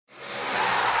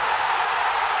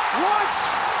once.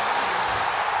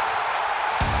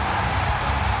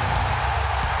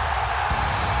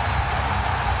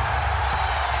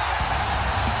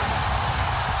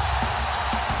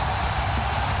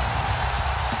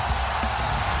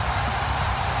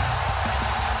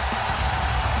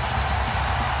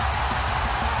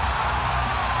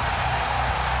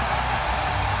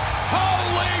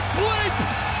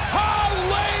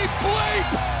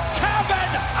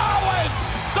 Kevin Owens,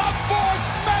 the fourth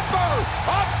member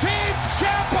of Team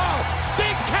Ciampa, the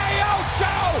KO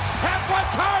Show, has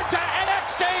returned to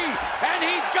NXT, and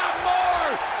he's got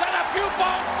more than a few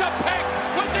bones to pick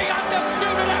with the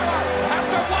Undisputed Era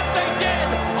after what they did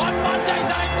on Monday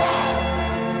Night Raw.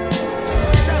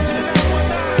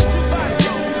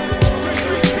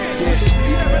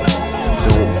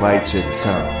 Don't bite your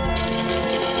tongue.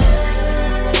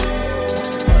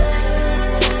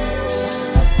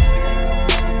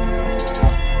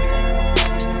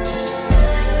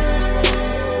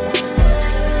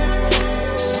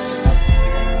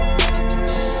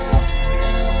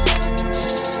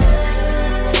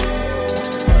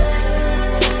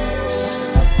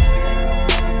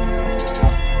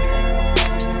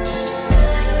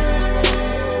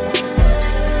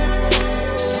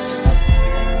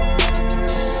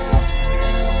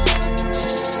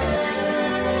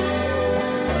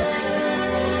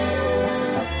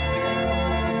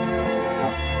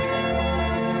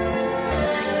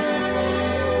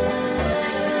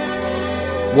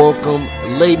 Welcome,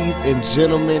 ladies and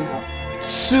gentlemen,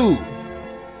 to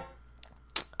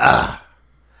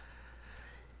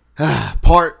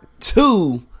part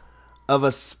 2 of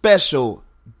a special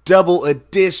double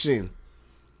edition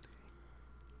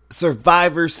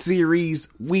Survivor Series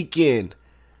weekend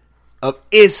of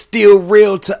It's Still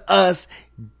Real to Us.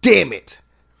 Damn it.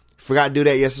 Forgot to do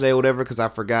that yesterday or whatever because I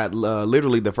forgot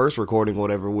literally the first recording or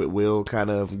whatever with Will kind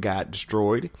of got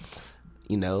destroyed.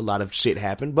 You know, a lot of shit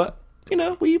happened, but you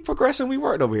know, we progressing, we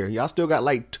worked over here. Y'all still got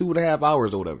like 2.5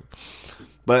 hours or whatever.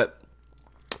 But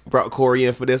brought Corey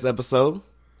in for this episode.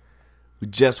 We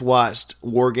just watched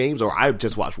War Games, or I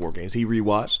just watched War Games. He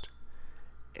rewatched.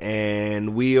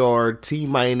 And we are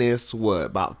T-minus, what,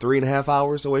 about 3.5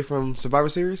 hours away from Survivor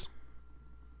Series?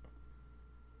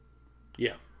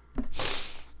 Yeah.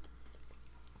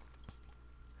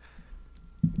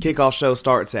 Kickoff show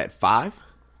starts at 5.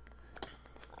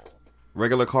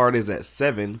 Regular card is at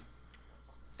 7.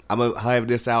 I'm going to have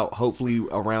this out hopefully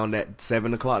around that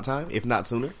 7 o'clock time, if not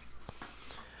sooner.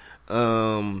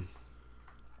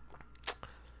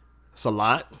 It's a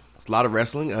lot. It's a lot of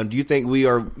wrestling. Do you think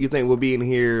we'll be in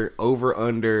here over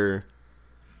under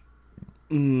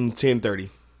 10:30?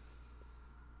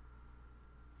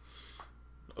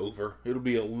 Over. It'll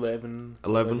be 11.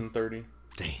 11:30.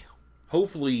 Damn.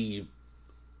 Hopefully,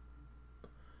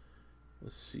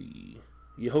 let's see.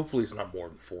 Yeah, hopefully it's not more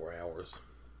than 4 hours.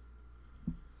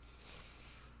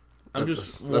 I'm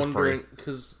just wondering,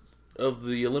 because of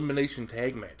the elimination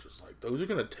tag matches, like, those are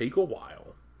going to take a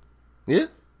while. Yeah.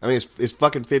 I mean, it's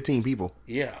fucking 15 people.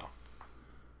 Yeah.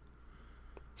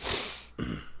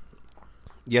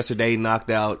 Yesterday knocked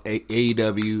out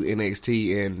AEW,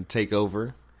 NXT, and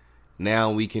TakeOver.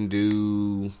 Now we can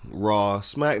do Raw,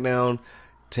 SmackDown,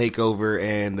 TakeOver,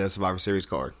 and the Survivor Series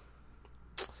card.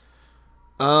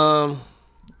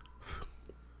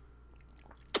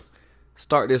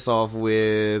 Start this off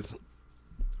with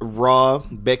Raw.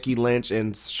 Becky Lynch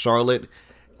and Charlotte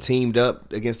teamed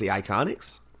up against the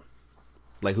Iconics.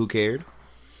 Like, who cared?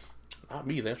 Not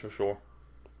me, that's for sure.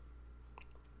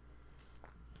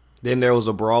 Then there was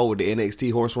a brawl with the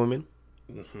NXT Horsewomen.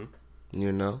 Mm-hmm.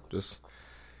 You know, just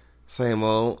same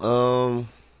old.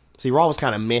 See, Raw was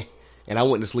kind of meh, and I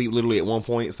went to sleep literally at one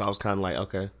point, so I was kind of like,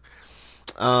 okay.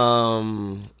 I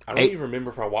don't even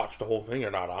remember if I watched the whole thing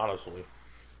or not, honestly.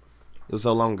 It was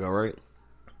so long ago, right?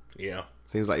 Yeah.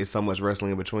 Seems like it's so much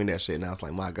wrestling in between that shit. Now it's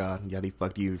like, my God, Yachty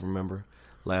fucked you, remember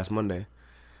last Monday.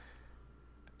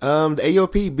 The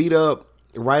AOP beat up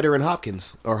Ryder and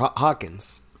Hopkins, or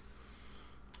Hawkins.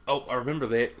 Oh, I remember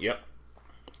that. Yep.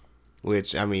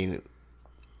 Which, I mean,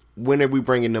 when are we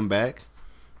bringing them back?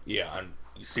 Yeah,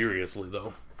 seriously,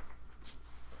 though.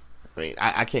 I mean,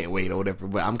 I can't wait or whatever,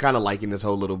 but I'm kind of liking this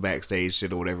whole little backstage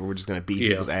shit or whatever. We're just going to beat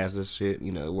people's asses shit.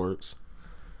 You know, it works.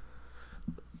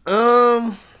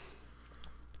 It's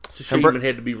a shame it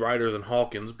had to be Ryder than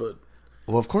Hawkins, but...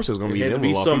 Well, of course it was going to be them. them. It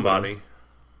had to be somebody.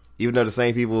 Even though the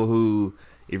same people who,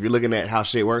 if you're looking at how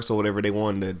shit works or whatever, they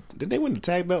won the... Did they win the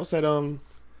tag belts at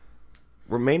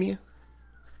Romania?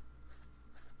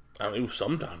 I mean, it was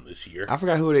sometime this year. I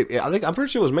forgot who they... I'm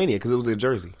pretty sure it was Mania because it was in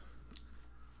Jersey.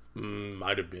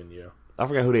 Might have been, yeah. I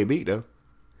forgot who they beat, though.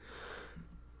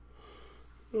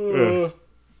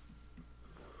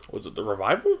 it the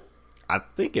Revival? I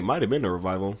think it might have been the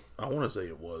Revival. I want to say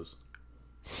it was.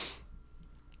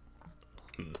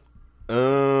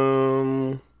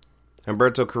 Humberto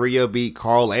Carrillo beat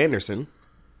Carl Anderson.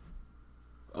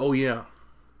 Oh, yeah.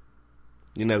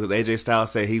 You know, because AJ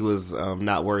Styles said he was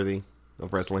not worthy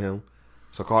of wrestling him.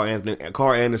 So Carl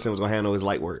Anderson was going to handle his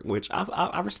light work, which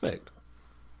I respect.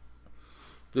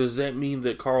 Does that mean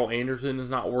that Carl Anderson is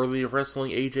not worthy of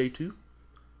wrestling AJ too?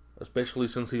 Especially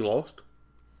since he lost?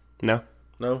 No.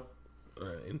 No?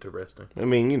 Interesting. I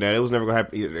mean, you know, it was never going to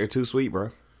happen. They're too sweet,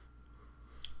 bro.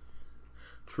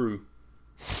 True.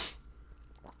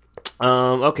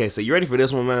 Okay, so you ready for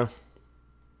this one, man?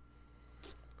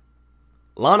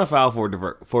 Lana filed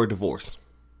for divorce.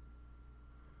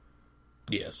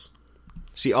 Yes.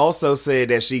 She also said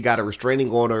that she got a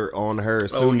restraining order on her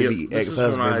soon-to-be ex-husband. This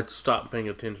is when I stopped paying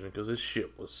attention because this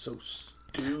shit was so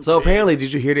stupid. So apparently,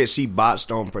 did you hear that she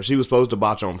botched she was supposed to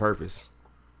botch on purpose?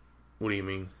 What do you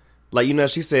mean? Like, you know,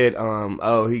 she said,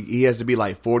 he has to be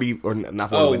like 40 or not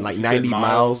 40, like 90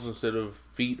 miles instead of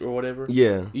feet or whatever.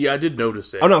 Yeah. Yeah, I did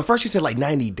notice that. Oh no, first she said like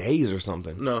 90 days or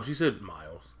something. No, she said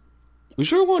miles. You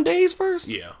sure it wasn't days first?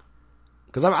 Yeah.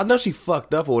 Because I know she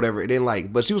fucked up or whatever. And then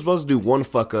but she was supposed to do one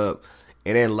fuck up.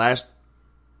 And then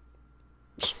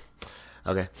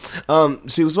okay.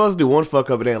 She was supposed to do one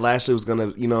fuck up, and then Lashley was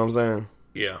gonna, you know what I'm saying?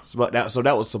 Yeah. So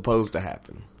that was supposed to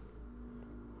happen.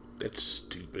 That's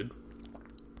stupid.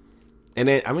 And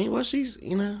then, I mean, well, she's,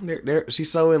 you know,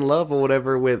 she's so in love or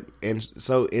whatever and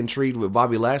so intrigued with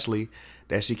Bobby Lashley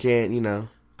that she can't, you know.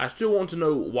 I still want to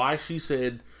know why she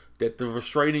said that the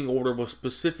restraining order was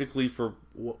specifically for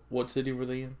what city were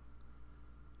they in?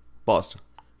 Boston.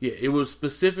 Yeah, it was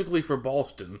specifically for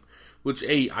Boston, which,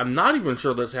 I'm not even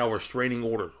sure that's how restraining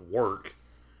orders work.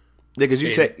 Yeah, because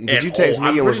you text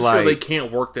me and was like... I'm pretty sure they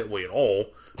can't work that way at all.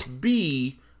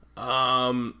 B,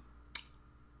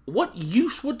 what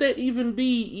use would that even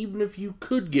be, even if you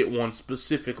could get one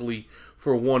specifically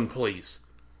for one place?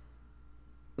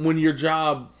 When your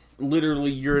job, literally,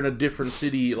 you're in a different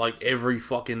city, like, every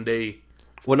fucking day.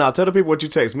 Well, now, tell the people what you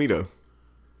text me, though.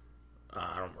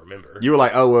 I don't remember. You were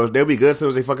like, oh, well, they'll be good as soon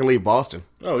as they fucking leave Boston.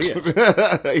 Oh,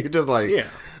 yeah. You're just like, yeah.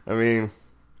 I mean,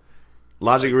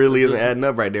 logic really isn't adding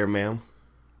up right there, ma'am.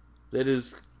 That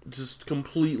is just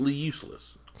completely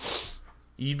useless.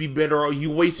 You'd be better off.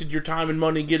 You wasted your time and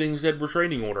money getting said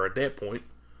restraining order at that point.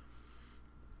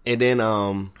 And then,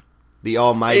 the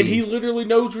Almighty. And he literally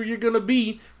knows where you're going to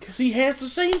be because he has the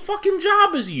same fucking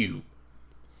job as you.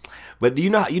 But do you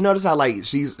notice how, like,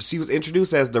 she was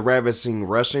introduced as the ravishing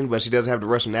Russian, but she doesn't have the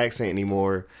Russision accent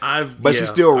anymore. She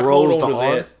still rolls the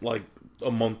R. That, like,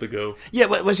 a month ago. Yeah,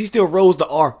 but she still rolls the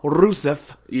R.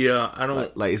 Rusev. Yeah, I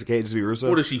don't... Like, it can't just be Rusev?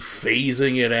 What, is she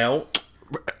phasing it out?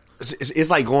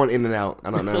 It's like going in and out. I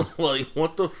don't know. Like,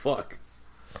 what the fuck?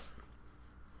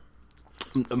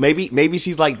 Maybe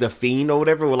she's like the Fiend or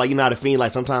whatever. Well, like, you know how the Fiend,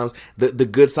 like, sometimes the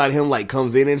good side of him, like,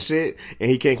 comes in and shit, and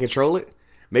he can't control it.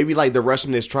 Maybe, like, the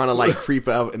Russian is trying to, like, creep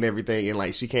out and everything, and,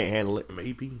 like, she can't handle it.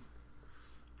 Maybe.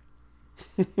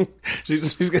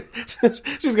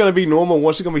 she's gonna be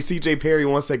normal. She's gonna be CJ Perry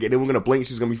 1 second, then we're gonna blink.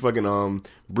 She's gonna be fucking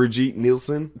Brigitte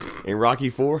Nielsen in Rocky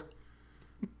 4.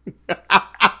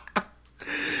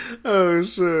 Oh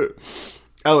shit.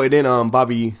 Oh, and then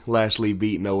Bobby Lashley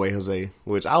beat No Way Jose,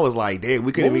 which I was like, damn,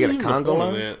 we couldn't even get a Congo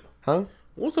line. Huh?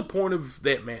 What's the point of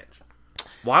that match?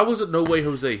 Why was it No Way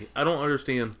Jose? I don't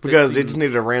understand. Because they just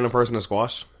needed a random person to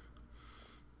squash.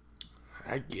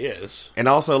 I guess. And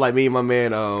also, like, me and my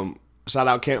man, shout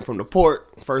out Camp from the Port,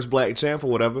 first black champ or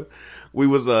whatever, we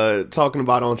was talking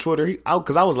about on Twitter,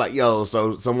 because I was like, yo,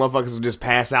 so some motherfuckers would just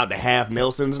pass out to half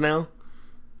Nelsons now?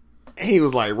 And he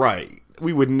was like, right,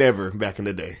 we would never back in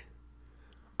the day.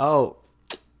 Oh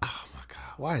my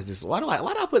God, why is this, why do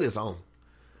I put this on?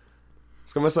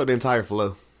 It's gonna mess up the entire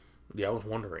flow. Yeah, I was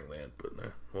wondering that, but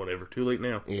whatever. Too late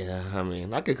now. Yeah, I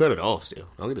mean, I could cut it off still.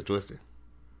 Don't get it twisted.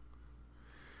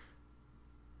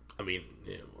 I mean,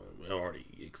 yeah, I already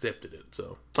accepted it,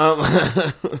 so.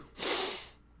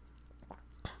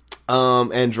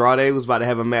 Andrade was about to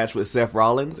have a match with Seth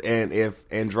Rollins, and if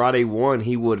Andrade won,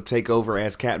 he would take over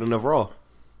as captain of Raw.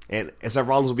 And Seth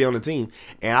Rollins will be on the team.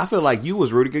 And I feel like you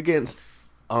was rooting against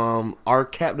our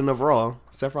captain of Raw,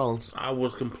 Seth Rollins. I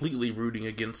was completely rooting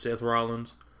against Seth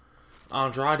Rollins.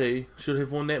 Andrade should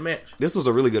have won that match. This was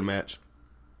a really good match.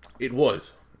 It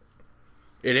was.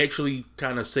 It actually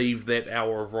kind of saved that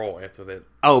hour of Raw after that.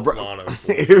 Oh, bro.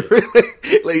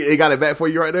 It got it back for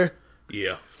you right there?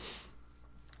 Yeah.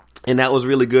 And that was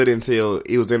really good until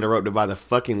it was interrupted by the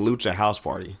fucking Lucha House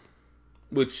Party.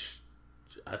 Which,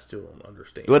 I still don't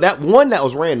understand. Well, that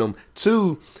was random.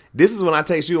 2, this is when I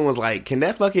text you and was like, can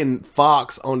that fucking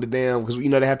Fox on the damn, because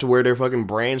they have to wear their fucking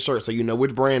brand shirt so you know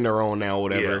which brand they're on now or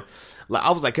whatever. Yeah. Like,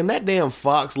 I was like, can that damn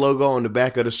Fox logo on the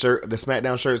back of the shirt, the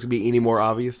SmackDown shirts, be any more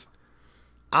obvious?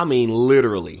 I mean,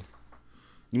 literally.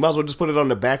 You might as well just put it on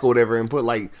the back or whatever and put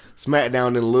like SmackDown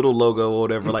in a little logo or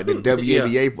whatever, like the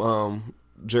WNBA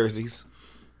jerseys.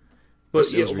 But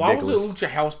yeah, why was it Lucha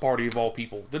House Party of all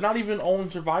people? They're not even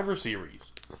on Survivor Series.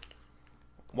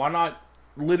 Why not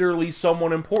literally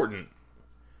someone important?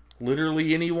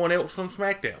 Literally anyone else from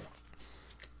SmackDown.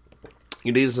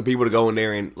 You needed some people to go in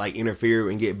there and like interfere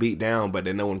and get beat down, but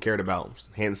then no one cared about.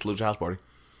 Hence, Lucha House Party.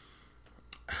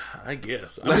 I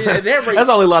guess. I mean, at that rate, that's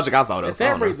the only logic I thought of. At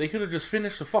that rate, they could have just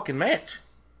finished the fucking match.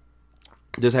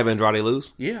 Just have Andrade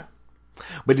lose? Yeah.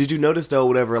 But did you notice though,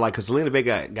 whatever, like, cause Zelina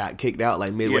Vega got kicked out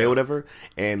like midway or whatever,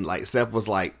 and like Seth was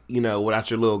like, without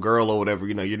your little girl or whatever,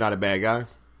 you're not a bad guy.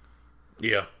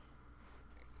 Yeah.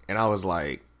 And I was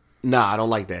like, nah, I don't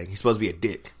like that. He's supposed to be a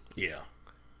dick. Yeah.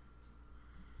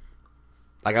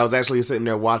 Like, I was actually sitting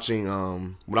there watching,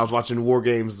 when I was watching War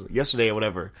Games yesterday or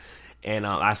whatever, and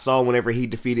I saw whenever he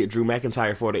defeated Drew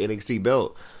McIntyre for the NXT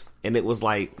belt, and it was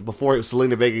like, before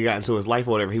Zelina Vega got into his life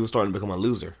or whatever, he was starting to become a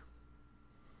loser.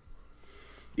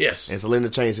 Yes. And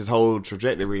Zelina changed his whole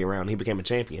trajectory around. He became a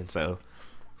champion, so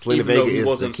Zelina Vega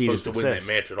is the key to success. Even though he wasn't supposed to win that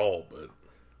match at all, but...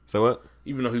 So what?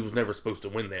 Even though he was never supposed to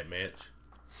win that match.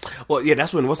 Well, yeah,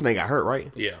 that's when what's-his-name got hurt,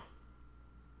 right? Yeah.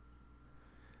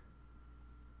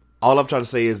 All I'm trying to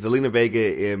say is Zelina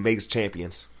Vega makes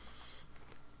champions.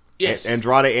 Yes.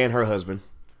 Andrade and her husband.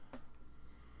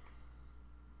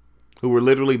 Who were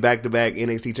literally back-to-back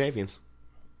NXT champions.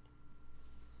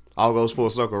 All goes full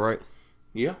circle, right?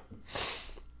 Yeah.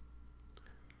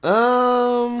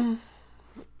 Oh,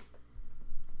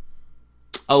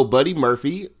 Buddy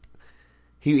Murphy.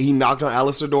 He knocked on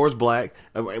Aleister Doors Black.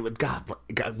 God,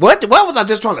 what was I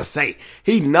just trying to say?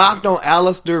 He knocked on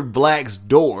Aleister Black's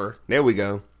door. There we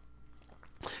go.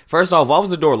 First off, why was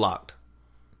the door locked?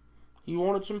 He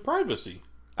wanted some privacy.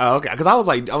 Oh, okay. Because I was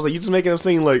like, you just making him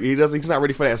seem like he's not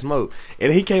ready for that smoke.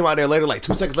 And he came out there later, like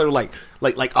 2 seconds later, like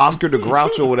Oscar the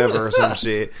Grouch or whatever or some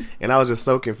shit. And I was just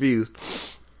so confused.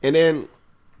 And then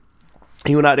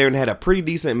he went out there and had a pretty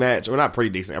decent match. Well, not pretty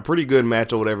decent, a pretty good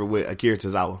match or whatever with Akira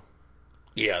Tozawa.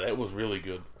 Yeah, that was really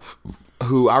good.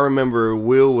 Who I remember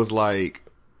Will was like,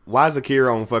 why is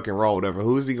Akira on fucking Raw or whatever?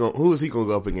 Who is he gonna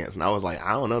go up against? And I was like,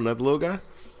 I don't know, another little guy?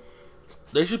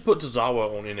 They should put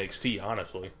Tozawa on NXT,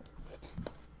 honestly.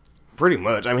 Pretty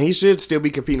much. I mean, he should still be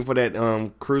competing for that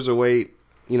cruiserweight,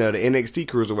 the NXT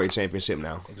Cruiserweight Championship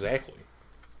now. Exactly.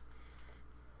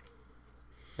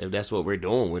 If that's what we're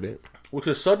doing with it. Which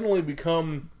has suddenly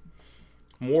become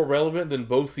more relevant than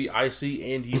both the IC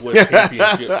and US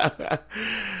Championships.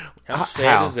 How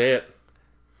sad is that?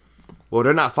 Well,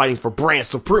 they're not fighting for brand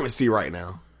supremacy right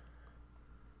now.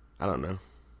 I don't know.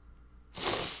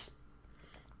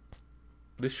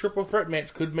 This triple threat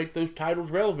match could make those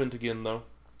titles relevant again, though.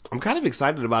 I'm kind of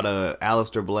excited about a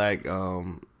Aleister Black,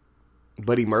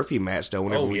 Buddy Murphy match, though,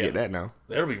 whenever we get that now.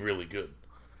 That'll be really good.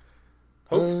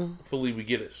 Hopefully we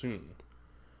get it soon.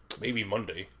 Maybe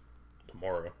Monday.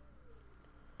 Tomorrow.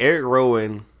 Eric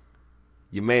Rowan,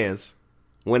 your mans,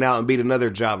 went out and beat another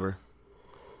jobber.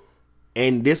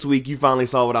 And this week you finally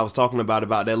saw what I was talking about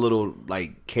that little,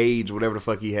 like, cage, whatever the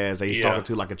fuck he has that he's talking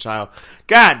to like a child.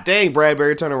 God dang,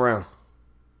 Bradbury, turn around.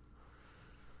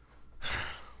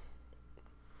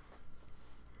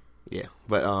 Yeah,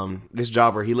 but this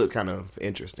jobber, he looked kind of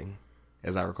interesting,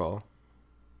 as I recall.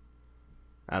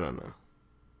 I don't know.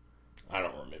 I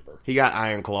don't remember. He got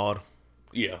Iron Clawed.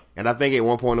 Yeah. And I think at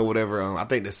one point or whatever, I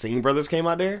think the Singh brothers came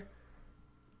out there.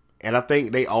 And I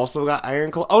think they also got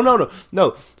Iron Claw. Oh,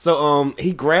 no. So,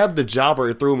 he grabbed the jobber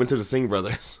and threw him into the Singh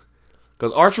brothers.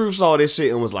 Because R-Truth saw this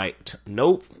shit and was like,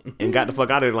 nope. And got the fuck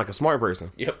out of there like a smart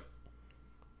person. Yep.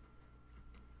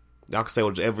 Y'all can say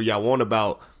whatever y'all want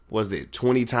about, what is it,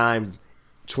 20-time,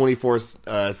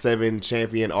 24/7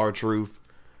 champion R-Truth.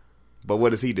 But what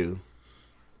does he do?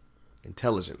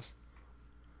 Intelligence.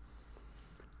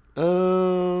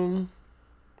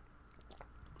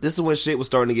 This is when shit was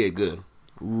starting to get good.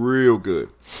 Real good.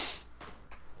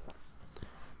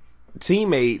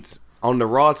 Teammates on the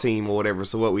Raw team or whatever,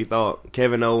 so what we thought,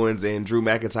 Kevin Owens and Drew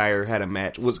McIntyre had a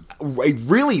match. Was a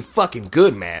really fucking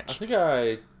good match. I think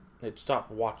I had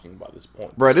stopped watching by this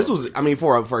point. Bro, this was, I mean,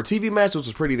 for a TV match, this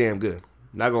was pretty damn good.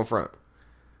 Not gonna front.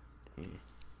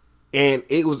 And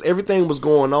it was, everything was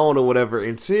going on or whatever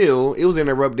until it was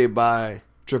interrupted by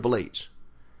Triple H.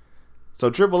 So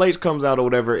Triple H comes out or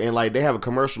whatever, and like they have a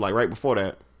commercial like right before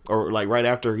that, or like right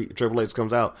after Triple H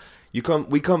comes out. We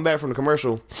come back from the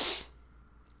commercial,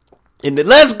 and then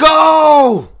let's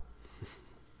go.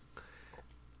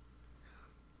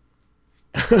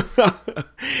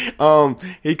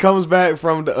 He comes back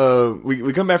from the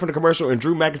we come back from the commercial, and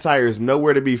Drew McIntyre is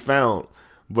nowhere to be found.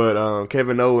 But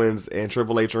Kevin Owens and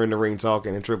Triple H are in the ring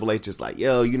talking, and Triple H is like,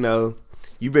 "Yo, you know,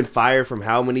 you've been fired from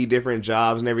how many different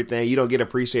jobs and everything. You don't get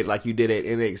appreciated like you did at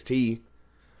NXT."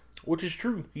 Which is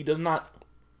true. He does not.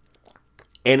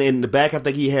 And in the back, I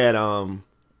think he had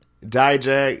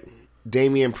Dijak,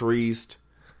 Damian Priest,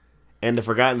 and the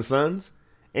Forgotten Sons.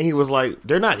 And he was like,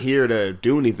 they're not here to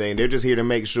do anything. They're just here to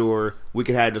make sure we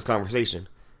can have this conversation.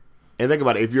 And think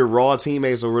about it. If your Raw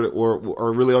teammates are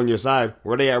really on your side,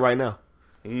 where they at right now?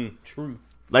 True.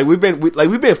 Like we've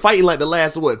been fighting like the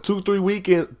last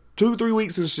 2-3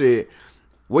 weeks and shit.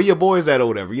 Where your boys at or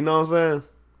whatever? You know what I'm saying?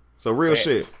 So real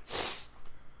shit.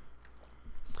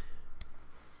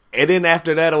 And then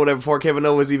after that or whatever, before Kevin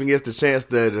Owens even gets the chance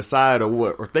to decide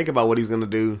or think about what he's gonna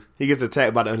do, he gets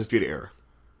attacked by the Undisputed Era.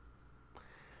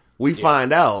 We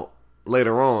find out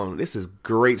later on, this is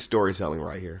great storytelling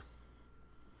right here.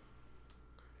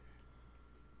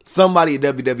 Somebody at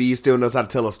WWE still knows how to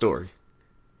tell a story.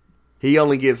 He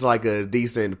only gets like a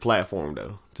decent platform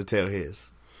though to tell his.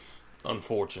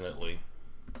 Unfortunately.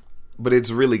 But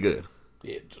it's really good.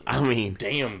 I mean,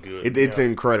 damn good. It's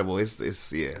incredible. It's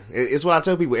what I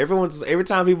tell people. Every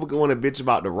time people want to bitch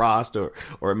about the roster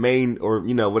or main or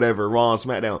whatever Raw and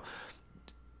SmackDown,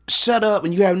 shut up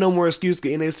and you have no more excuse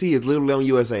because NXT is literally on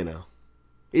USA now.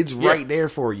 It's right there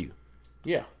for you.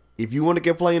 Yeah. If you want to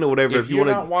complain or whatever, if you're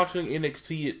not watching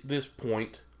NXT at this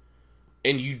point,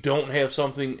 and you don't have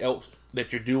something else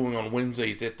that you're doing on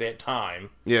Wednesdays at that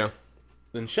time, then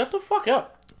shut the fuck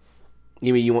up.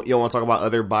 You mean you don't want to talk about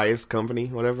other biased company,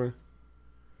 whatever?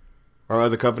 Or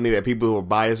other company that people are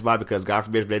biased by because, God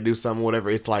forbid, if they do something,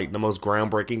 whatever, it's like the most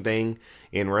groundbreaking thing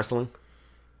in wrestling?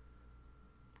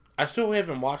 I still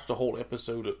haven't watched the whole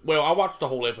episode. I watched the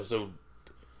whole episode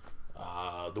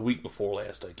the week before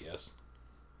last, I guess.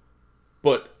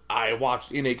 But I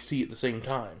watched NXT at the same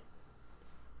time.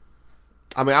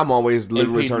 I mean, I'm always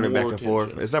literally turning back and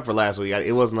forth. Except for last week.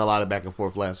 It wasn't a lot of back and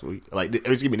forth last week.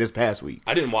 This past week.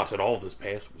 I didn't watch it all this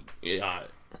past week.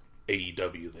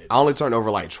 AEW. I only turned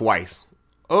over like twice.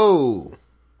 Oh.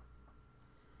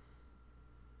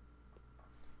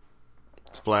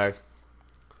 It's flag.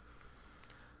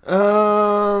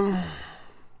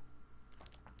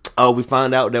 We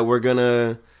find out that we're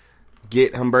gonna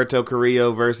get Humberto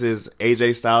Carrillo versus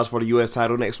AJ Styles for the U.S.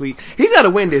 title next week. He's got to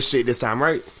win this shit this time,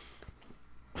 right?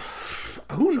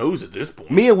 Who knows at this point?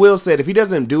 Me and Will said if he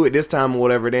doesn't do it this time or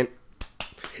whatever, then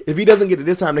if he doesn't get it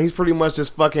this time, then he's pretty much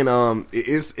just fucking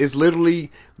it's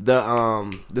literally the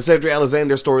Cedric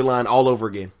Alexander storyline all over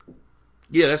again.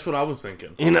 Yeah, that's what I was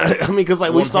thinking. You know, I mean, because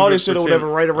like we saw this shit or whatever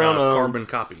right around carbon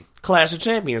copy Clash of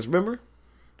Champions, remember?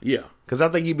 Yeah, because I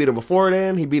think he beat him before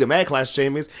then. He beat him at Clash of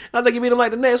Champions. And I think he beat him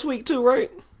like the next week too, right?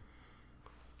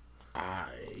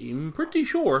 I'm pretty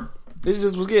sure. This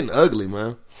just was getting ugly,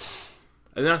 man.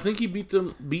 And then I think he beat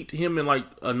him in like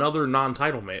another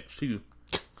non-title match too.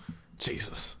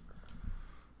 Jesus.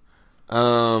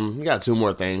 We got two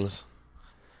more things.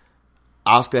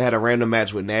 Asuka had a random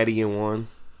match with Natty and won.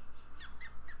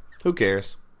 Who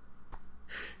cares?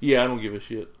 Yeah, I don't give a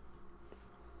shit.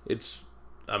 It's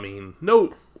Natty.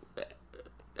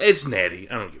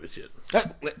 I don't give a shit. I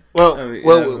don't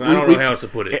know how else to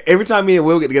put it. Every time me and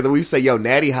Will get together, we say, "Yo,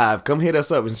 Natty Hive, come hit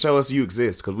us up and show us you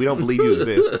exist," because we don't believe you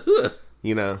exist.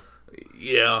 You know?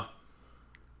 Yeah.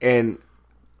 And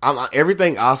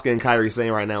everything Asuka and Kairi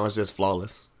saying right now is just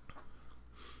flawless.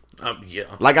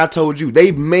 Yeah. Like I told you,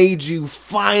 they made you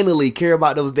finally care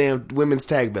about those damn women's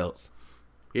tag belts.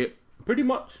 Yeah, pretty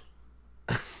much.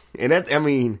 And that, I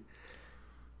mean,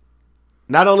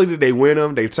 not only did they win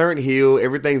them, they turned heel.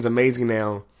 Everything's amazing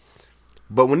now.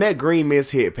 But when that green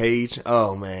mist hit Paige,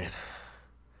 oh man.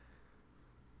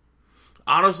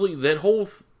 Honestly, that whole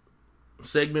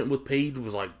segment with Paige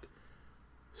was like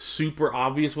super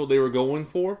obvious what they were going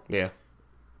for. Yeah.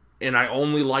 And I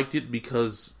only liked it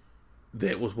because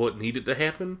that was what needed to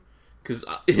happen. Because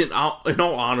in all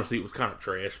honesty, it was kind of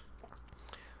trash.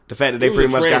 The fact that they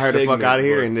pretty much got her the fuck out of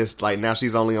here, and this like now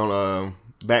she's only on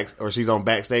she's on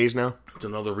backstage now. It's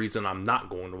another reason I'm not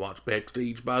going to watch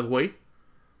backstage. By the way,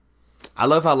 I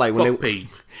love how like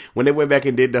when they went back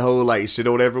and did the whole like shit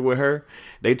or whatever with her,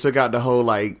 they took out the whole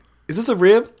like, is this a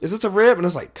rib? Is this a rib? And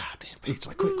it's like, God damn, Paige,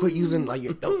 like quit using like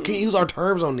can't use our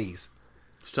terms on these.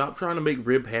 Stop trying to make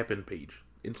rib happen, Paige.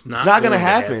 It's not gonna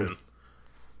happen.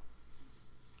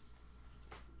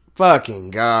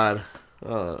 Fucking God.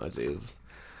 Oh, Jesus.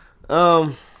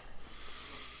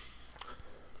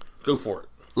 Go for it.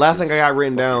 Last thing I got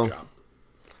written Good down: job.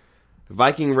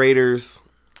 Viking Raiders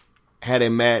had a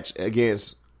match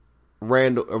against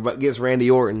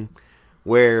Randy Orton,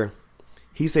 where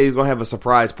he said he's gonna have a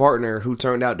surprise partner who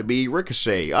turned out to be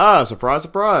Ricochet. Surprise,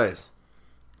 surprise!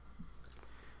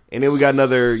 And then we got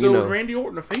another, So is Randy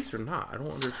Orton a face or not? I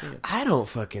don't understand. I don't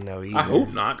fucking know either. I hope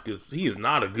not, because he is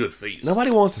not a good face. Nobody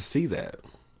wants to see that.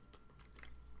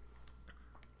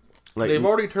 Like, They've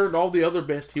already turned all the other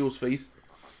best heels face.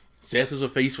 Seth is a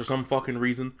face for some fucking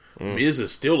reason. Miz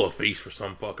is still a face for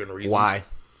some fucking reason. why?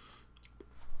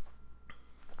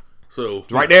 So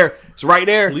It's right there. It's right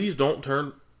there. please don't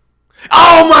turn.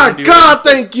 Oh my Randy God!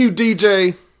 Orton. Thank you,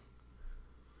 DJ.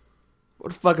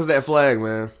 What the fuck is that flag,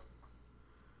 man?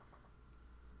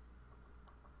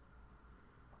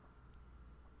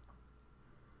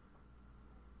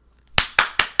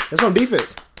 That's on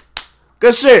defense.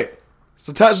 Good shit. It's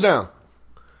a touchdown.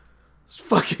 Let's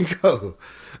fucking go.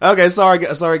 Okay, sorry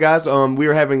guys. We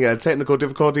were having technical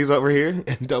difficulties over here.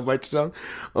 Don't bite your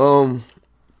tongue.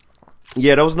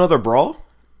 Yeah, there was another brawl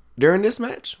during this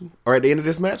match, or at the end of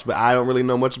this match, but I don't really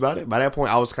know much about it. By that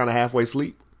point, I was kind of halfway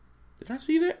asleep. Did I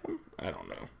see that? I don't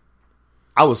know.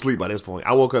 I was asleep by this point.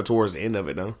 I woke up towards the end of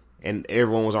it, though, and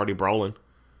everyone was already brawling,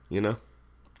 you know?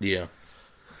 Yeah.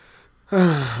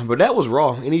 But that was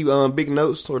Raw. Any big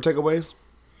notes or takeaways?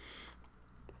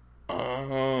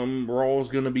 Raw's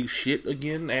gonna be shit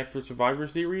again after Survivor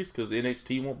Series because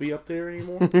NXT won't be up there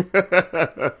anymore.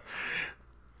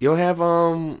 You'll have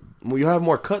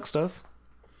more cuck stuff.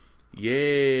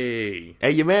 Yay!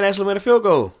 Hey, your man actually made a field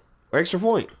goal or extra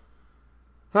point,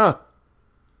 huh?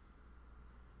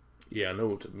 Yeah, I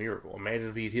know it's a miracle. Imagine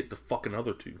if he'd hit the fucking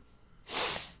other two.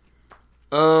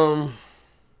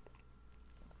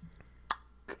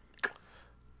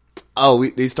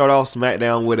 They start off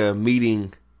SmackDown with a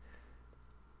meeting.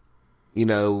 You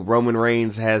know, Roman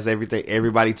Reigns has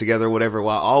everybody together, whatever,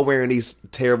 while all wearing these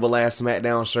terrible ass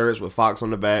SmackDown shirts with Fox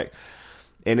on the back.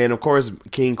 And then, of course,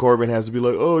 King Corbin has to be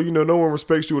like, oh, you know, no one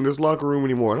respects you in this locker room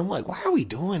anymore. And I'm like, why are we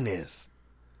doing this?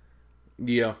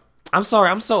 Yeah. I'm sorry,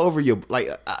 I'm so over your, like,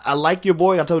 I like your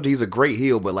boy. I told you he's a great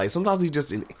heel, but, like, sometimes he's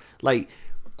just, like,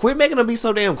 quit making him be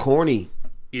so damn corny.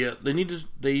 Yeah,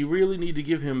 they really need to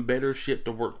give him better shit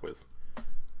to work with.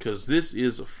 Because this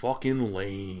is fucking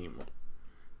lame.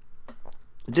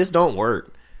 It just don't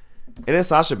work. And then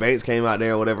Sasha Banks came out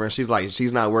there or whatever, and she's like,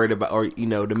 she's not worried about, or, you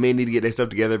know, the men need to get their stuff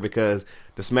together because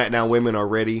the SmackDown women are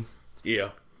ready. Yeah.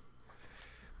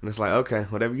 And it's like, okay,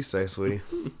 whatever you say, sweetie.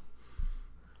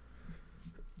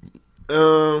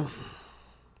 The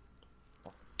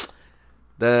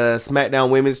SmackDown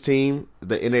women's team,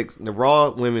 the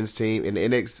Raw women's team, and the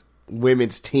NXT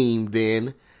women's team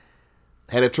then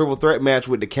had a triple threat match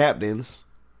with the captains,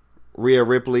 Rhea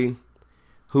Ripley,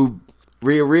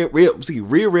 Rhea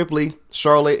Ripley,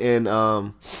 Charlotte,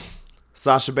 and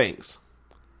Sasha Banks.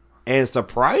 And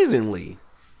surprisingly,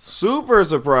 super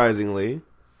surprisingly,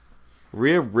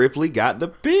 Rhea Ripley got the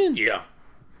pin. Yeah.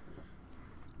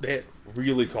 That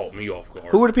really caught me off guard.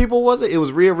 Who were the people, was it? It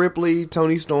was Rhea Ripley,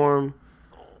 Toni Storm,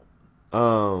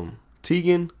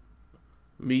 Tegan,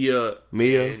 Mia,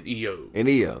 and Io. and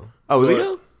Io. Oh, was it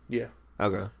Io? Yeah.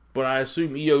 Okay. But I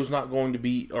assume Io's not going to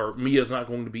be, or Mia's not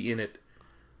going to be in it.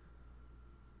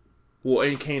 Well,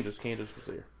 and Candace was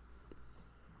there.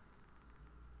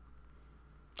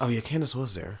 Oh yeah, Candace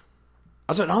was there.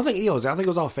 I don't think Io was there. I think it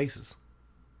was all faces.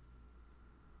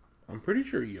 I'm pretty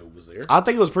sure Io was there. I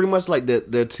think it was pretty much like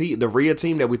the Rhea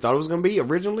team that we thought it was going to be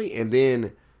originally, and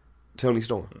then Toni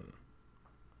Storm.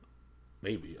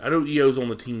 Maybe. I know Io's on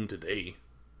the team today.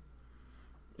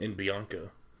 And Bianca.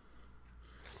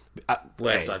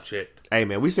 Last I checked. Hey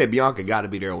man, we said Bianca got to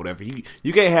be there or whatever.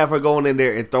 You can't have her going in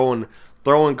there and throwing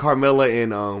Carmella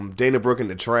and Dana Brooke in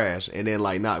the trash, and then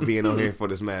like not being on here for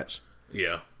this match.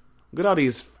 Yeah. Look at all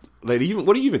these. Like,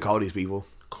 what do you even call these people?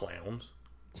 Clowns.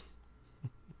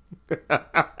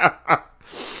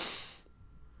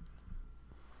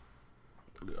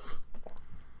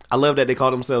 I love that they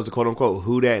call themselves the quote unquote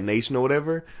Who Dat Nation or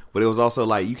whatever, but it was also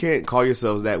like you can't call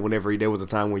yourselves that whenever there was a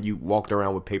time when you walked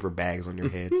around with paper bags on your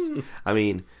heads. I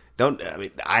mean,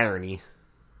 the irony.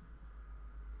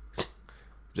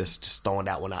 Just throwing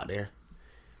that one out there.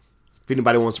 If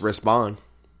anybody wants to respond,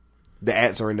 the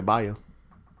ads are in the bio.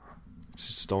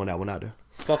 Just throwing that one out there.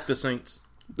 Fuck the Saints.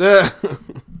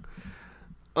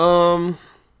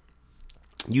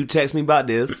 You text me about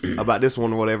this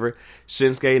one or whatever.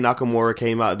 Shinsuke Nakamura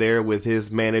came out there with his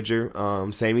manager,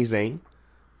 Sami Zayn,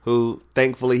 who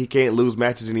thankfully he can't lose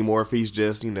matches anymore if he's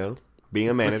just, being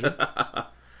a manager.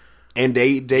 And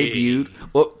they debuted.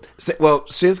 Well,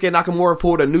 Shinsuke Nakamura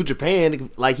pulled a New Japan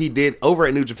like he did over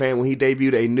at New Japan when he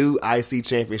debuted a new IC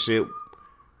championship.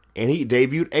 And he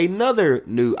debuted another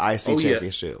new IC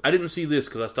championship. I didn't see this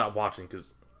because I stopped watching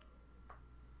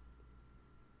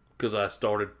because I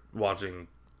started watching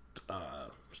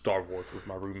Star Wars with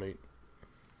my roommate.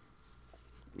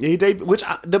 Yeah, he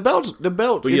debuted, the belt.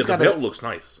 But yeah, the belt looks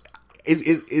nice.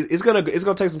 It's gonna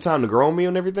take some time to grow on me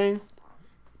and everything.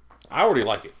 I already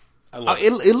like it.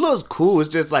 It looks cool. It's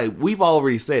just like we've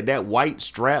already said that white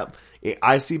strap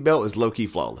IC belt is low key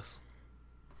flawless.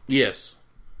 Yes.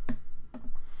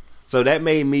 So that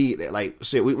made me like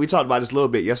shit. We talked about this a little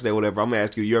bit yesterday. Whatever. I'm gonna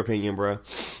ask you your opinion, bro.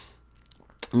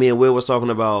 Me and Will was talking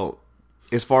about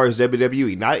as far as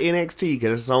WWE, not NXT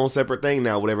because it's its own separate thing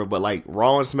now. Whatever. But like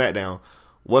Raw and SmackDown,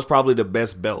 what's probably the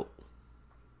best belt?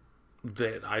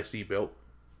 That IC belt.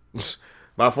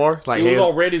 By far, like it was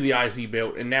already the IC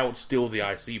belt, and now it's still the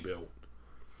IC belt.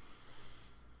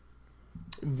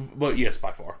 But yes,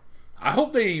 by far. I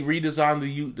hope they redesign the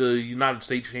United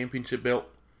States Championship belt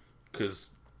because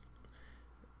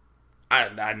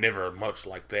I never much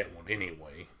liked that one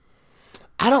anyway.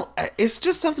 I don't. It's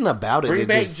just something about it. Bring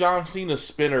back John Cena's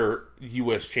spinner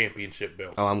U.S. Championship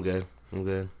belt. Oh, I'm good. I'm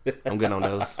good on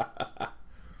those.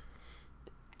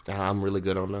 I'm really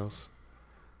good on those.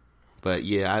 But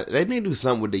yeah, they need to do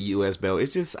something with the U.S. belt.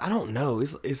 It's just I don't know.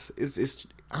 It's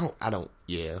I don't.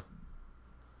 Yeah.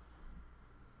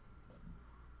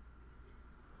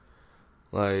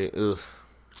 Like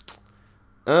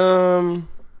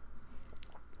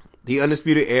the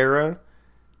Undisputed Era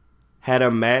had a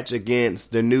match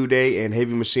against the New Day and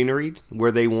Heavy Machinery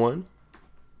where they won.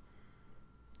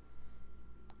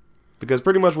 Because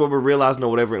pretty much what we're realizing or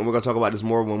whatever, and we're going to talk about this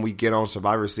more when we get on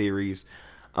Survivor Series,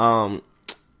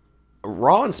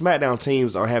 Raw and SmackDown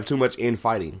teams have too much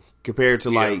infighting compared to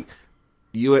like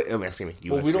UFC.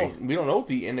 Well, we don't know what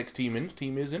the NXT men's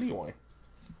team is anyway.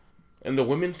 And the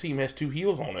women's team has 2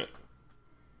 heels on it.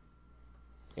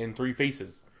 And 3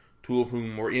 faces. 2 of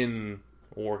whom were in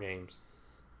War Games.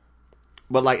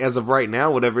 But like as of right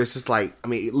now, whatever, it's just like, I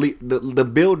mean, the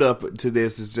build up to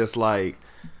this is just like,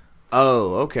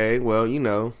 oh, okay, well, you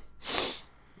know,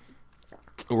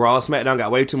 Raw and SmackDown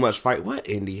got way too much fight. What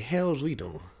in the hell is we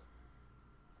doing?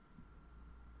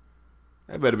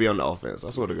 That better be on the offense, I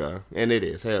swear to God. And it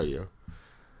is, hell yeah.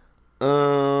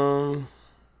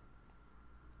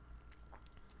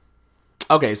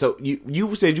 Okay, so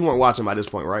you said you weren't watching by this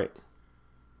point, right?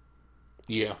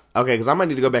 Yeah. Okay, because I might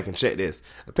need to go back and check this.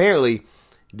 Apparently,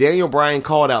 Daniel Bryan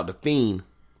called out The Fiend,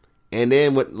 and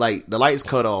then when like the lights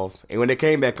cut off, and when they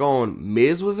came back on,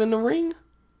 Miz was in the ring,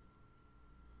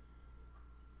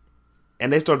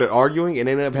 and they started arguing and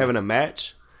ended up having a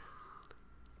match.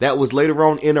 That was later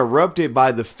on interrupted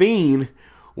by The Fiend,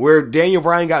 where Daniel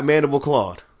Bryan got mandible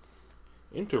clawed.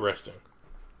 Interesting.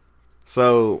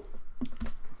 So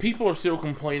people are still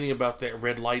complaining about that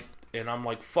red light, and I'm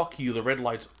like, fuck you, the red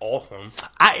light's awesome.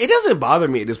 It doesn't bother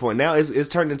me at this point. Now it's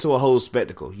turned into a whole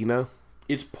spectacle, you know?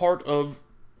 It's part of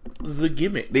the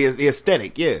gimmick. The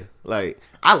aesthetic, yeah. Like,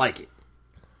 I like it.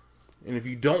 And if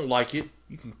you don't like it,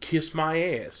 you can kiss my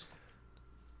ass.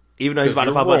 Even though he's about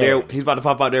to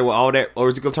pop out there with all that, or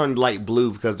is he gonna turn the light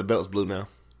blue because the belt's blue now?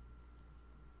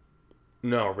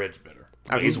 No, red's better.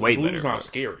 I mean, it's way better. Blue's not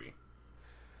scary.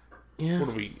 Yeah. What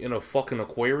are we, in a fucking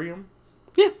aquarium?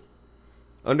 Yeah.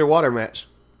 Underwater match.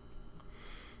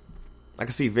 I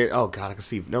can see Vince. Oh God, I can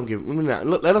see.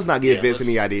 Let us not give Vince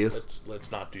any ideas. Let's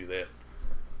not do that.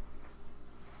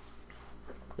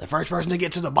 The first person to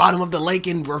get to the bottom of the lake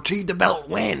and retrieve the belt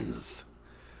wins.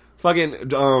 Fucking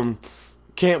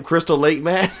Camp Crystal Lake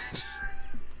match.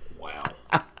 Wow.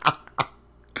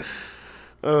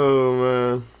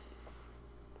 Oh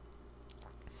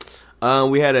man.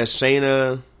 We had a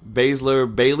Shayna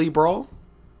Baszler Bayley brawl.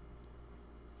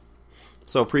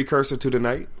 So precursor to the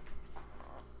night.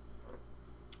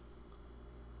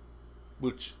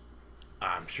 Which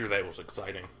I'm sure that was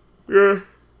exciting. Yeah.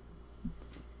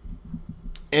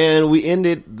 And we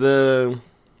ended the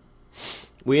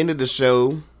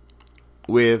show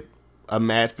with a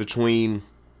match between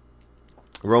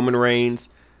Roman Reigns,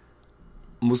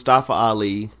 Mustafa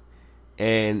Ali,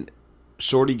 and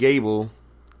Shorty Gable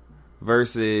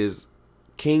versus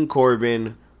King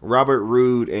Corbin, Robert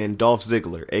Roode, and Dolph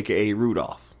Ziggler, aka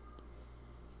Rudolph.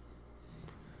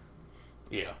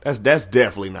 Yeah. That's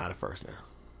definitely not a first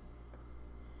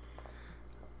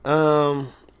now.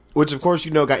 Which of course,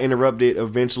 you know, got interrupted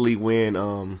eventually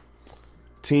when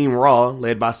Team Raw,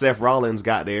 led by Seth Rollins,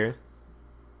 got there.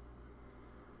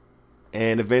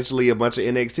 And eventually a bunch of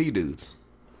NXT dudes.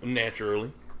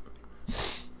 Naturally.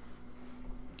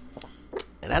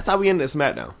 And that's how we ended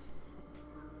SmackDown.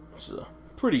 It's a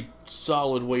pretty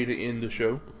solid way to end the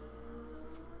show.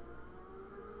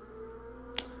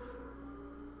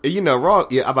 You know, Raw.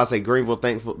 Yeah, I'm about to say Greenville.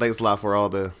 Thanks a lot for all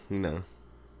the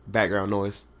background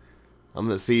noise. I'm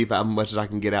gonna see how much I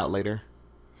can get out later.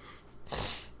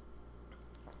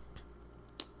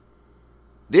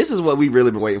 This is what we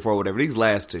really been waiting for. Whatever these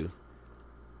last two,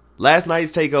 last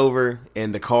night's takeover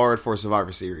and the card for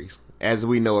Survivor Series, as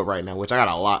we know it right now. Which I got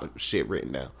a lot of shit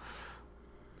written down.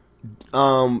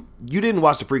 You didn't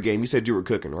watch the pregame. You said you were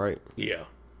cooking, right? Yeah.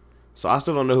 So I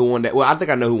still don't know who won that. Well, I think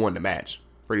I know who won the match.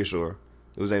 Pretty sure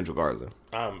it was Angel Garza.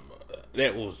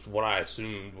 That was what I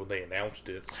assumed when they announced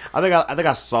it. I think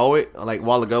I saw it like a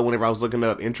while ago whenever I was looking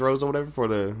up intros or whatever for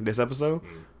this episode,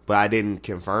 but I didn't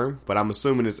confirm. But I'm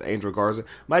assuming it's Angel Garza.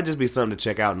 Might just be something to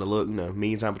check out in the look.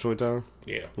 Meantime between time.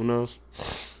 Yeah. Who knows?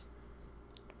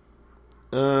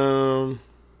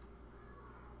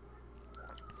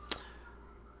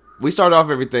 We start off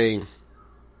everything.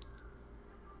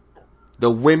 The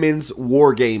women's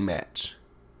war game match.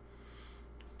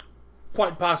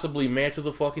 Quite possibly match of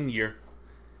the fucking year.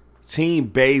 Team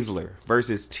Baszler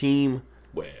versus Team...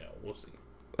 Well, we'll see.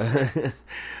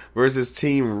 versus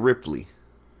Team Ripley.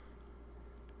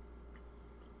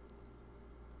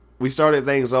 We started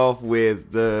things off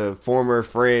with the former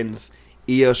friends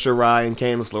Io Shirai and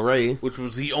Candice LeRae. Which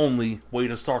was the only way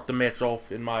to start the match off,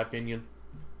 in my opinion.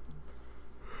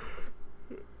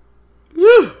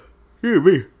 Yeah,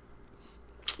 me.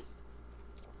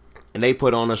 And they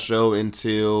put on a show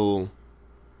until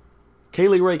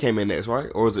Kaylee Ray came in next, right?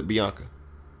 Or was it Bianca?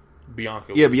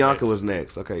 Bianca. Yeah, Bianca was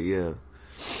next. Okay, yeah.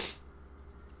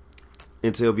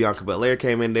 Until Bianca Belair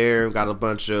came in there, got a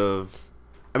bunch of...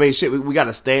 I mean, shit, we got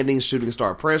a standing shooting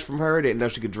star press from her. Didn't know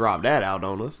she could drop that out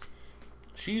on us.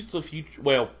 She's the future...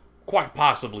 Well, quite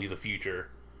possibly the future.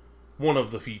 One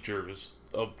of the futures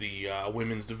of the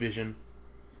women's division.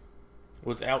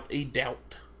 Without a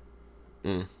doubt.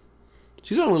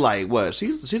 She's only like, what?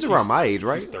 She's around my age,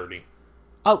 right? She's 30.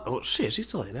 Oh shit, she's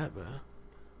still like that, bro.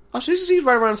 Oh, she's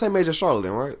right around the same age as Charlotte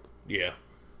then, right? Yeah.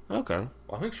 Okay.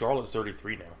 Well, I think Charlotte's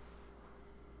 33 now.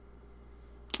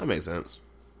 That makes sense.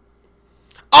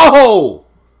 Oh!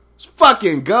 Let's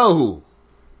fucking go!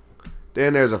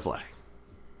 Then there's a flag.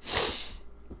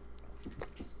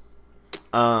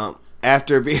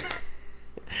 After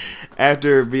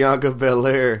Bianca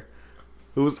Belair,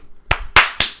 who was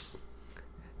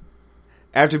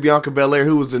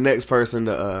the next person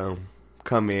to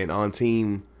come in on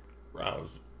team?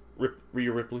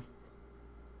 Rhea Ripley.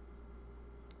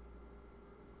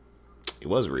 It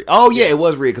was Rhea. Oh yeah, it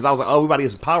was Rhea because I was like, oh, we about to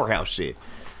get some powerhouse shit.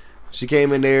 She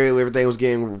came in there, everything was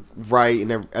getting right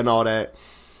and all that.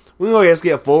 We're gonna go ahead and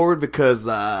skip forward because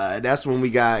that's when we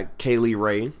got Kaylee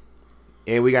Ray,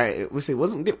 and we got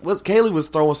Kaylee was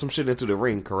throwing some shit into the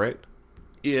ring, correct?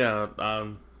 Yeah.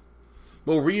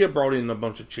 Well, Rhea brought in a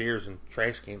bunch of chairs and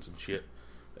trash cans and shit.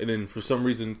 And then for some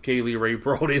reason, Kaylee Ray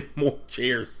brought in more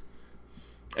chairs.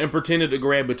 And pretended to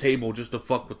grab a table just to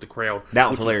fuck with the crowd. That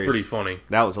was hilarious. Pretty funny.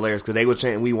 That was hilarious because they were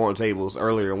chanting "We want tables"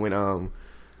 earlier when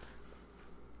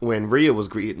Rhea was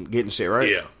getting shit right.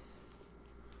 Yeah.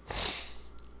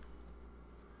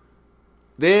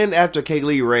 Then after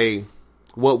Kaylee Ray,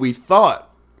 what we thought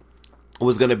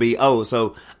was going to be,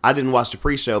 so I didn't watch the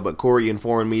pre-show, but Corey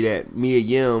informed me that Mia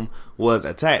Yim was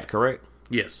attacked, correct?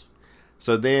 Yes.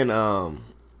 So then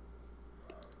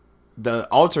the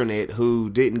alternate who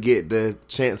didn't get the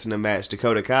chance in the match,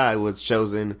 Dakota Kai, was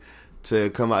chosen to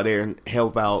come out there and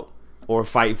help out or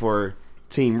fight for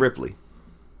Team Ripley.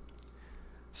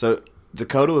 So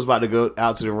Dakota was about to go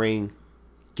out to the ring,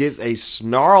 gets a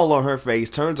snarl on her face,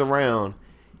 turns around,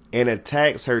 and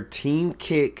attacks her Team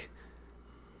Kick.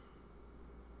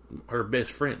 Her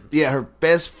best friend. Yeah, her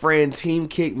best friend, Team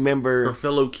Kick member. Her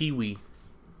fellow Kiwi.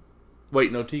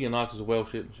 Wait, no, Tegan Knox is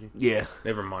Welsh, isn't she? Yeah.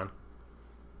 Never mind.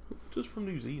 Just from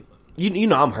New Zealand. You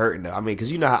know I'm hurting though. I mean,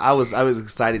 because you know how I was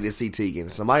excited to see Tegan,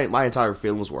 so my entire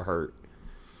feelings were hurt.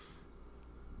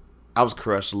 I was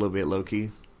crushed a little bit, low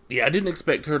key. Yeah, I didn't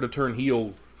expect her to turn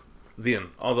heel then.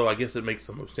 Although I guess it makes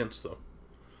the most sense though.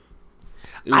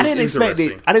 I didn't expect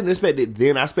it. I didn't expect it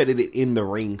then. I expected it in the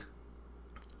ring.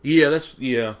 Yeah,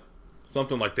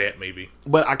 something like that maybe.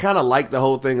 But I kind of like the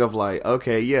whole thing of like,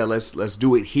 okay, yeah, let's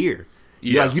do it here.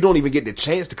 Yeah, like you don't even get the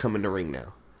chance to come in the ring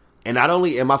now. And not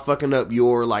only am I fucking up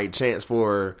your like chance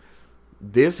for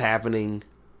this happening,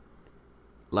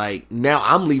 like now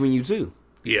I'm leaving you too.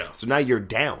 Yeah. So now you're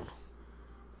down.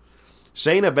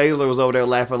 Shayna Baszler was over there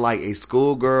laughing like a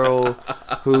schoolgirl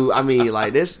who, I mean,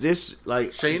 like this like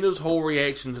Shayna's whole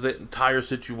reaction to that entire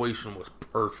situation was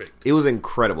perfect. It was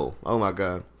incredible. Oh my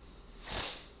god.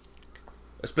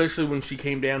 Especially when she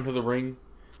came down to the ring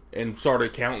and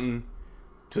started counting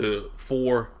to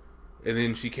 4, and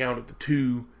then she counted to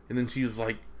 2, and then she was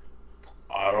like,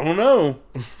 I don't know.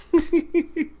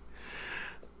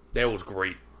 That was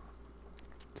great.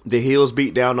 The heels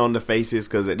beat down on the faces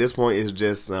because at this point it's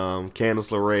just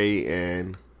Candice LeRae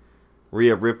and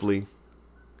Rhea Ripley.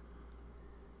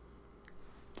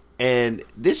 And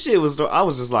this shit was, I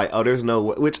was just like, oh, there's no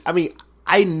way. Which, I mean,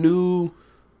 I knew,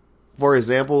 for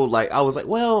example, like, I was like,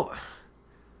 well,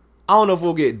 I don't know if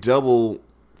we'll get double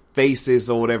faces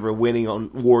or whatever winning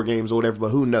on War Games or whatever, but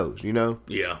who knows, you know?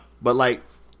 Yeah. But like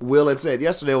Will had said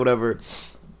yesterday or whatever,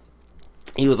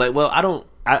 he was like, well,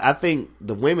 I think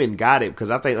the women got it because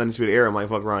I think Undisputed Era might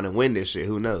fuck around and win this shit.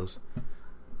 Who knows?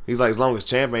 He's like, as long as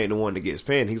Champ ain't the one that gets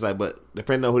pinned, he's like, but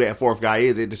depending on who that fourth guy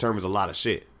is, it determines a lot of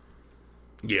shit.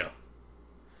 Yeah.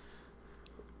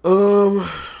 So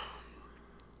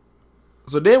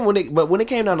then when it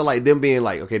came down to like them being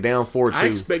like, okay, down 4-2. I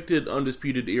expected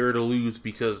Undisputed Era to lose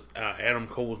because Adam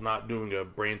Cole's not doing a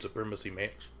brand supremacy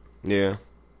match. Yeah.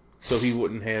 So he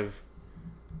wouldn't have.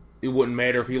 It wouldn't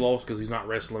matter if he lost because he's not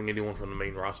wrestling anyone from the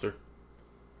main roster.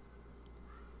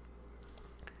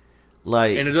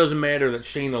 Like, and it doesn't matter that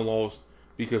Shayna lost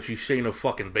because she's Shayna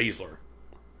fucking Baszler.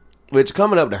 Which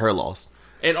coming up to her loss.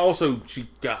 And also she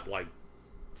got like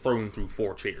thrown through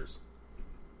 4 chairs.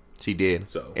 She did.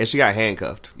 So, and she got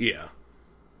handcuffed. Yeah.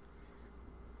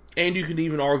 And you can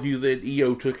even argue that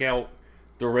Io took out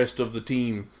the rest of the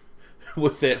team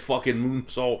with that fucking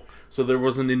moonsault, so there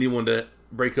wasn't anyone to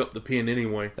break up the pin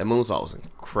anyway. That moonsault was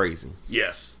crazy.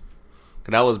 Yes.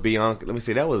 That was Bianca. Let me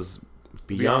see. That was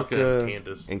Bianca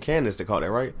and Candice that caught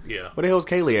that, right? Yeah. What the hell was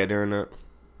Kaylee at during that?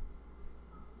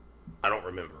 I don't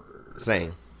remember.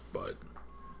 Same. But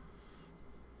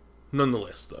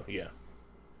nonetheless, though, yeah.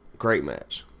 Great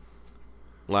match.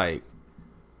 Like,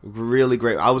 really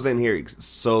great. I was in here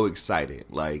so excited.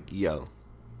 Like, yo.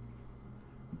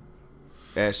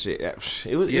 That shit.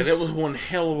 It was, yeah, that was one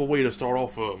hell of a way to start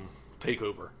off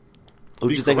TakeOver.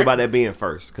 What'd you think about that being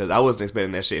first? Because I wasn't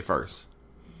expecting that shit first.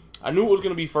 I knew it was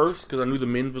going to be first because I knew the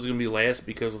men's was going to be last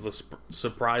because of the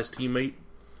surprise teammate.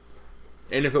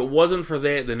 And if it wasn't for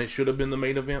that, then it should have been the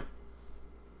main event.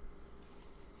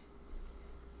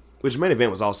 Which main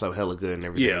event was also hella good and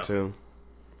everything, too.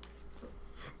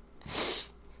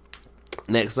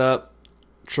 Next up,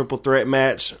 triple threat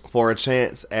match for a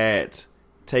chance at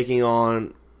taking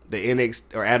on the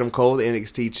NXT or Adam Cole, the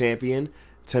NXT champion,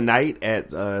 tonight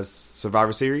at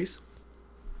Survivor Series.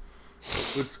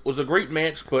 Which was a great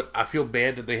match, but I feel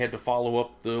bad that they had to follow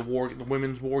up the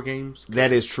women's War Games.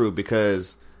 That is true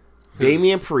because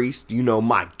Damian Priest, you know,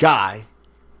 my guy,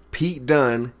 Pete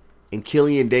Dunne, and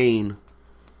Killian Dane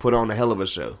put on a hell of a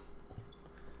show.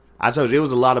 I told you, there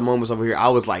was a lot of moments over here I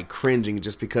was like cringing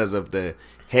just because of the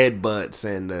headbutts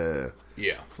and the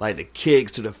like the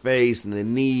kicks to the face and the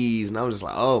knees, and I was just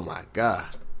like, oh my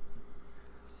god.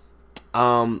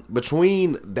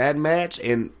 Between that match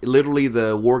and literally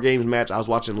the War Games match I was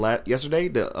watching yesterday,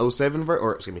 the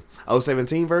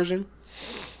 017 version,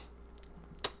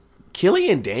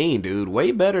 Killian Dane, dude,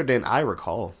 way better than I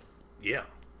recall. Yeah.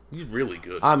 He's really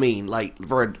good. I mean, like,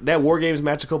 for that War Games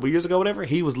match a couple years ago, whatever,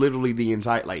 he was literally the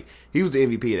entire, like, he was the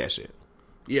MVP of that shit.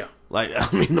 Yeah. Like,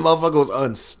 I mean, the motherfucker was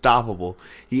unstoppable.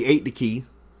 He ate the key.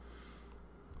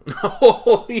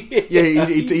 Oh, yeah. Yeah,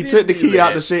 he took the key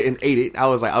out the shit and ate it. I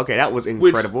was like, okay, that was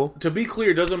incredible. Which, to be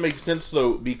clear, doesn't make sense,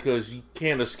 though, because you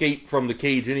can't escape from the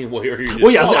cage anyway, or you're just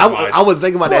well, yeah, I was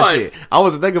thinking about that shit. I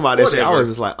wasn't thinking about that shit. I was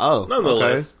just like, oh,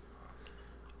 nonetheless. Okay.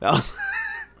 That was...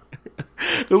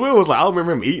 Because Will was like, I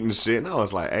remember him eating shit, and I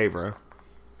was like, hey, bro.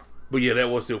 But yeah, that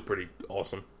was still pretty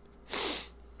awesome.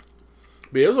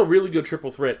 But yeah, it was a really good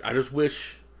triple threat. I just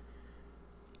wish...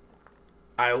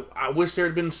 I wish there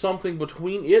had been something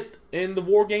between it and the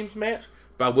War Games match,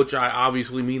 by which I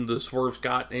obviously mean the Swerve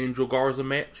Scott Angel Garza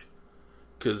match.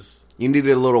 Because... You needed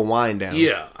a little wind down.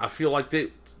 Yeah, I feel like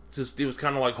it was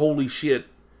kind of like, holy shit.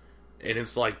 And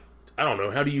it's like, I don't know,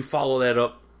 how do you follow that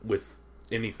up with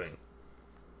anything?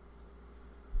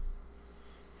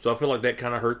 So I feel like that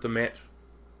kind of hurt the match.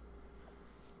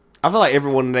 I feel like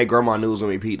everyone in that grandma knew it was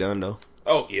going to be Pete Dunne, though.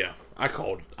 Oh, yeah. I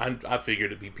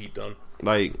figured it'd be Pete Dunne.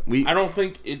 Like, I don't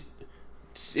think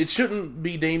it shouldn't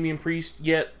be Damian Priest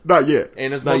yet. Not yet.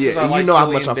 And as much as I like you know how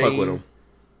Killian much I fuck with him.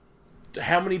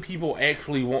 How many people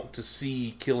actually want to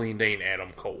see Killian Dane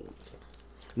Adam Cole?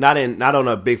 Not on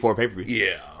a Big Four pay-per-view.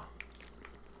 Yeah.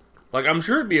 Like, I'm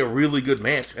sure it'd be a really good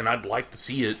match, and I'd like to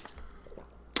see it.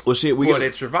 Well, shit,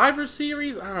 at Survivor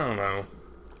Series? I don't know.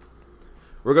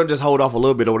 We're going to just hold off a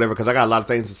little bit or whatever, because I got a lot of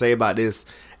things to say about this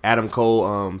Adam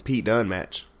Cole, Pete Dunne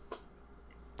match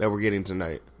that we're getting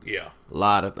tonight. Yeah. A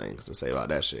lot of things to say about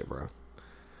that shit, bro.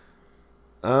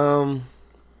 You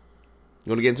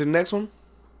want to get into the next one?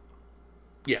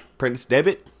 Yeah. Prince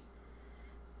Devitt.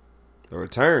 The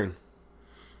return.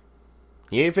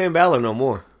 He ain't Finn Balor no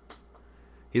more.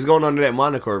 He's going under that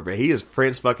moniker, but he is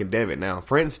Prince fucking Devitt now.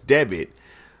 Prince Devitt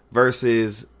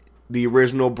versus the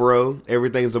original bro.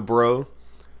 Everything's a bro.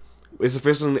 It's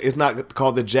official. It's not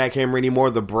called the Jackhammer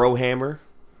anymore. The Bro Hammer.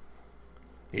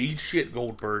 Eat shit,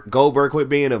 Goldberg. Goldberg quit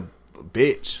being a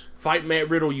bitch. Fight Matt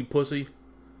Riddle, you pussy.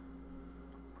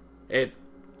 At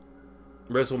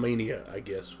WrestleMania, I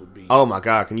guess, would be... Oh my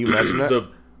god, can you imagine that?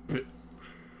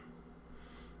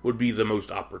 Would be the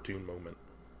most opportune moment.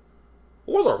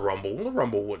 Or the Rumble. The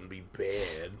Rumble wouldn't be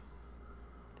bad.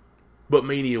 But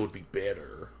Mania would be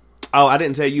better. Oh, I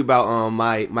didn't tell you about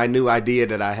my new idea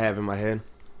that I have in my head.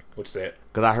 What's that?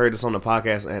 Because I heard this on the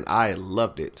podcast and I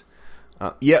loved it.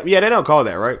 Yeah, they don't call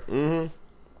that, right? Mm-hmm.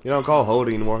 You don't call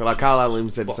holding anymore. Like Kyle Allen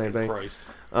said the same thing. Christ.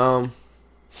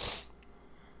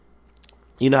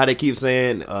 You know how they keep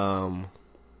saying,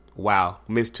 wow,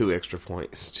 missed 2 extra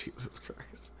points. Jesus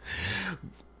Christ.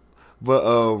 But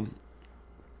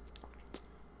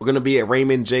we're gonna be at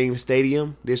Raymond James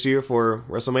Stadium this year for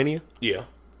WrestleMania. Yeah.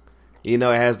 You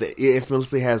know, it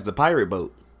infamously has the pirate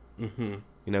boat. Mm-hmm.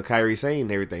 You know, Kyrie saying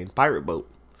everything. Pirate boat.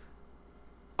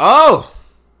 Oh!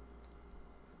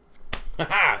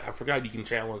 I forgot you can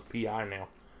challenge PI now.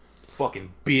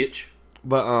 Fucking bitch.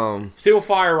 But, Still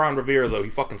fire Ron Rivera, though. He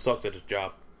fucking sucks at his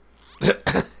job.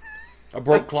 A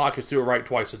broke clock is still right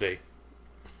twice a day.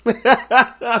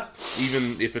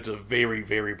 Even if it's a very,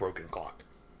 very broken clock.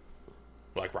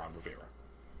 Like Ron Rivera.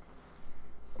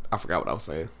 I forgot what I was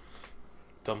saying.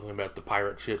 Something about the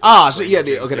pirate ship. Shit, yeah,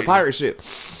 the pirate ship.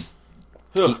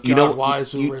 You know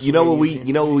what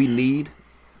we need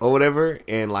or whatever,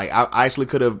 and like I actually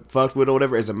could have fucked with or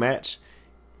whatever as a match.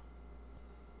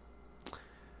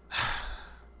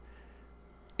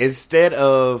 Instead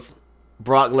of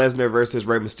Brock Lesnar versus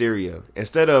Rey Mysterio,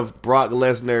 instead of Brock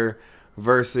Lesnar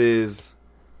versus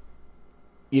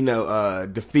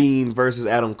The Fiend versus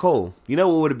Adam Cole, you know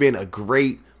what would have been a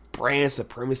great brand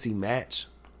supremacy match?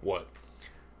 What?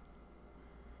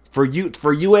 For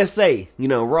USA,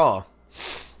 Raw.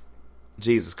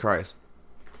 Jesus Christ.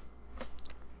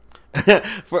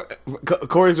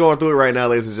 Corey's going through it right now,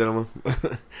 ladies and gentlemen.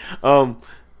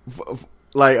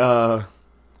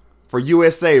 For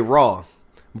USA, Raw,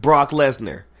 Brock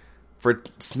Lesnar. For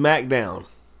SmackDown,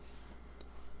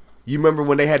 you remember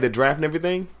when they had the draft and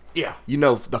everything? Yeah.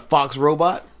 The Fox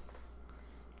robot?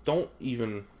 Brock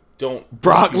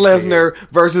Lesnar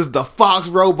versus the Fox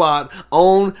robot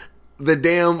on the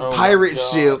damn pirate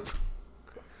ship.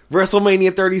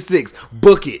 WrestleMania 36.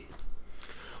 Book it.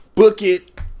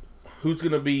 Who's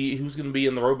gonna be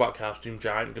in the robot costume?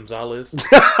 Giant Gonzalez.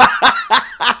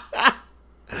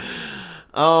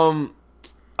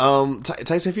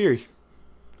 Tyson Fury.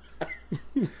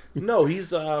 No, he's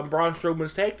Braun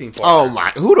Strowman's tag team partner. Oh my!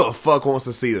 Who the fuck wants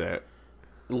to see that?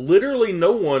 Literally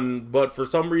no one, but for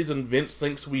some reason Vince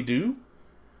thinks we do.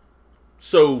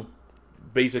 So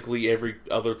basically every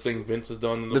other thing Vince has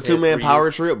done in the 2-man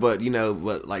power trip, but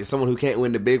like someone who can't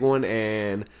win the big one,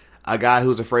 and a guy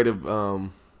who's afraid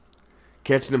of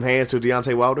catching them hands to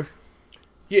Deontay Wilder.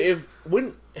 Yeah,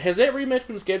 has that rematch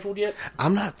been scheduled yet?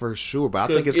 I'm not for sure, but I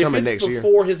think it's coming next year.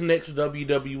 Before his next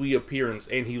WWE appearance,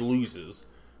 and he loses,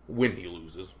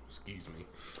 excuse me.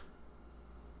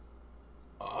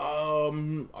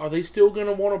 Are they still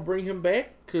gonna want to bring him back?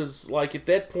 Because like at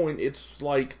that point, it's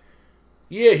like,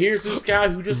 yeah, here's this guy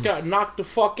who just got knocked the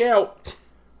fuck out.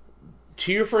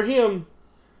 Cheer for him.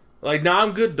 Like, nah,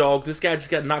 I'm good, dog. This guy just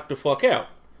got knocked the fuck out.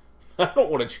 I don't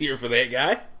want to cheer for that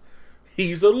guy.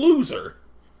 He's a loser.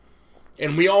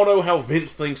 And we all know how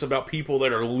Vince thinks about people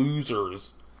that are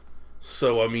losers.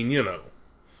 So, I mean,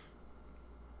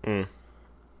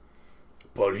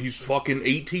 But he's fucking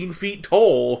 18 feet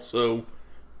tall, so...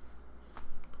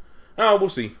 we'll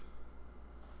see.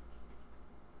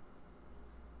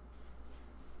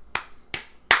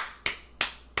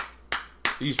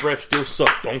 These refs still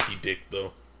suck donkey dick,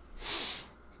 though.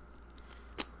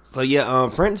 So, yeah,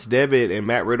 Prince Devitt and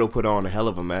Matt Riddle put on a hell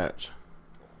of a match.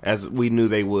 As we knew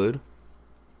they would.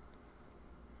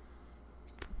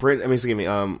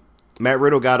 Matt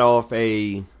Riddle got off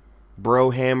a bro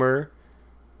hammer,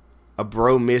 a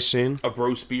bro mission, a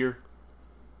bro spear,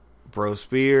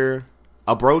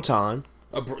 a broton,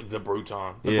 the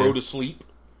broton, bro to sleep.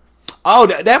 Oh,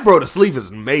 that bro to sleep is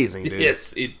amazing, dude.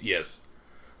 Yes.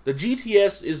 The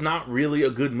GTS is not really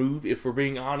a good move, if we're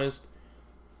being honest,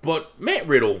 but Matt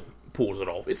Riddle pulls it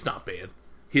off. It's not bad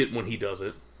when he does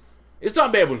it. It's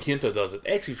not bad when Kenta does it.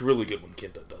 Actually, it's really good when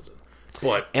Kenta does it.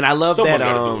 But And I love someone's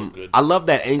that. gotta do it good. I love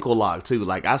that ankle lock too.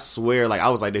 Like I swear, like I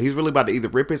was like, he's really about to either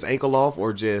rip his ankle off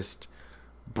or just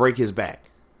break his back.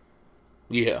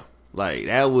 Yeah, Like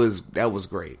that was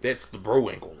great. that's the bro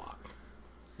ankle lock,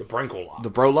 the Brankle lock, The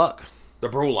bro lock. the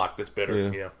bro lock. That's better.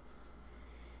 Yeah. Yeah.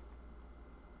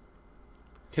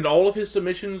 Can all of his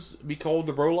submissions be called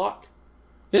the bro lock?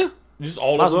 Yeah. Just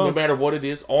all Might of as them, well. no matter what it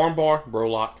is. Armbar, bro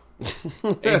lock.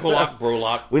 Ankle lock, bro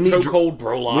lock. We need Chokehold,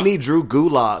 bro lock. We need Drew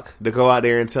Gulak to go out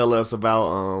there and tell us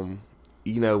about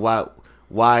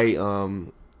why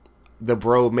the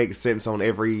bro makes sense on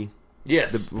every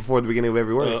yes. before the beginning of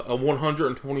every word. A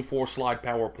 124 slide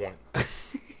PowerPoint.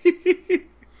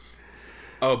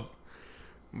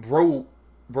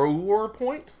 Brower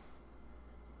point?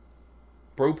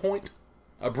 Bro point?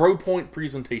 A bro point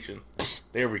presentation.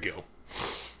 There we go.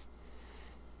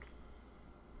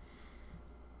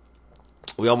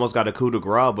 We almost got a coup de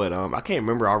grace, but I can't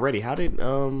remember already. How did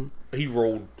He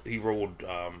rolled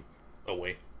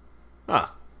away. I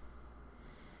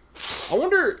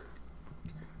wonder,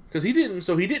 because he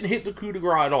didn't hit the coup de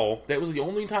grace at all. That was the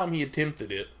only time he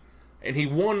attempted it, and he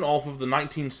won off of the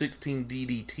 1916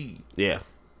 DDT. Yeah,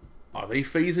 Are they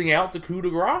phasing out the coup de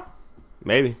grace?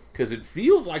 maybe. Because it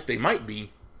feels like they might be.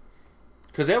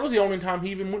 Because that was the only time he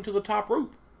even went to the top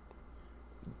rope.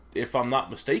 If I'm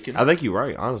not mistaken. I think you're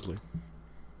right. Honestly,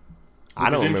 I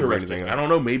don't remember interesting. anything. I don't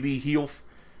know. Maybe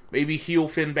heel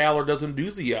Finn Balor doesn't do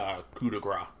the coup de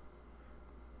grace.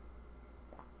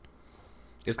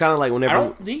 It's kind of like I whenever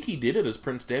don't think he did it as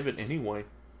Prince Devitt anyway.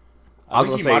 I was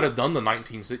think he gonna say- might have done the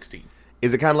 1916.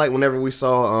 is it kind of like whenever we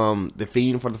saw the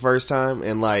Fiend for the first time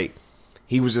and like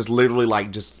he was just literally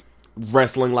like just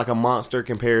wrestling like a monster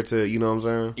compared to, you know what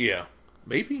I'm saying? Yeah,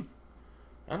 maybe.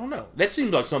 I don't know. That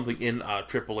seems like something in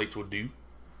Triple H would do.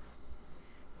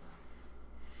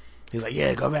 He's like,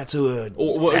 yeah, go back to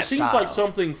Well, that it seems style. like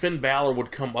something Finn Balor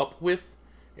would come up with,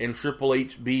 and Triple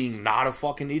H, being not a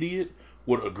fucking idiot,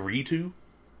 would agree to.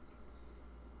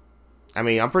 I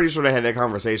mean, I'm pretty sure they had that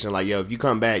conversation. Like, yo, if you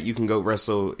come back, you can go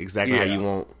wrestle exactly how Yeah. you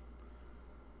want.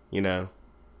 You know,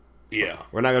 Yeah.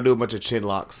 we're not gonna do a bunch of chin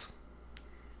locks.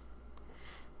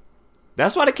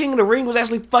 That's why the King of the Ring was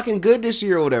actually fucking good this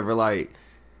year or whatever. Like,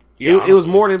 Yeah, it was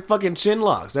more than fucking chin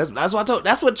locks. That's what I told.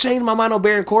 That's what changed my mind on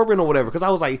Baron Corbin or whatever. Because I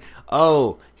was like,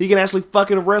 oh, he can actually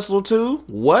fucking wrestle too.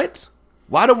 What?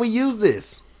 Why don't we use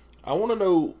this? I want to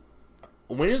know,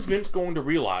 when is Vince going to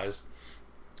realize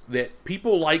that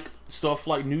people like stuff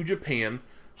like New Japan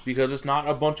because it's not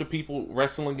a bunch of people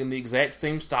wrestling in the exact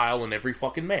same style in every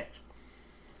fucking match?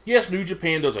 Yes, New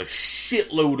Japan does a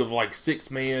shitload of like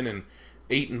 6-man and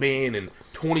 8-man and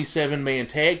 27-man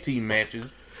tag team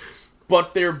matches,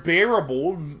 but they're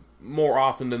bearable more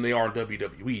often than they are in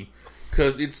WWE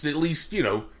because it's at least,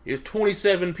 it's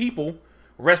 27 people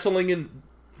wrestling in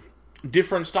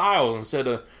different styles instead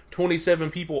of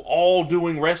 27 people all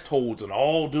doing rest holds and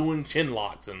all doing chin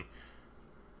locks and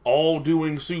all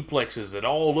doing suplexes that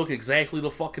all look exactly the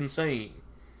fucking same.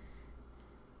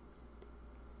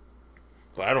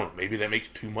 But I don't know, maybe that makes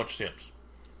too much sense.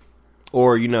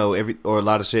 Or or a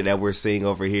lot of shit that we're seeing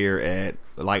over here at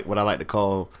like what I like to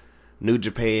call New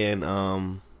Japan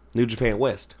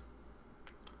West.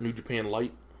 New Japan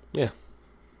Light. Yeah.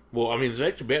 Well, I mean, it's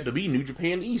actually about to be New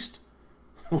Japan East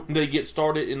when they get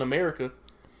started in America.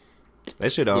 They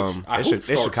should Which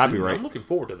they should copyright. I'm looking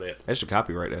forward to that. They should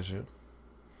copyright that shit.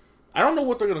 I don't know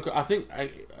what they're gonna. I think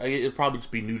it'd probably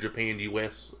just be New Japan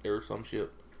US or some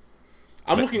shit.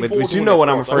 I'm looking forward. But to you when know that what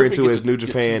I'm starts. I referring hope to it as New gets a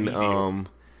Japan TV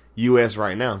deal. US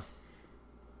right now.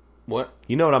 What?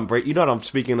 You know what I'm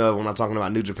speaking of when I'm talking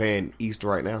about New Japan East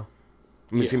right now.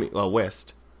 Excuse me,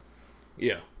 West.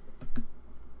 Yeah.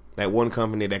 That one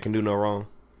company that can do no wrong.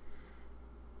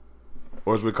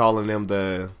 Or as we're calling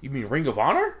them, You mean Ring of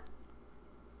Honor?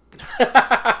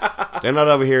 they're not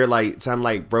over here like sounding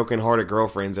like broken hearted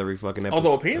girlfriends every fucking episode.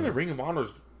 Although apparently Ring of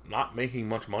Honor's not making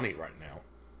much money right now.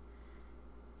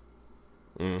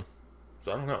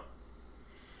 So I don't know.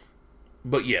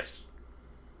 But yes.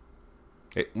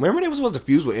 Remember they were supposed to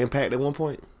fuse with Impact at one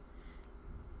point?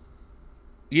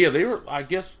 Yeah, they were. I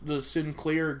guess the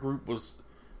Sinclair group was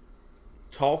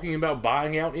talking about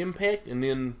buying out Impact, and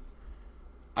then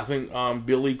I think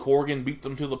Billy Corgan beat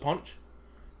them to the punch,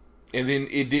 and then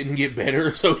it didn't get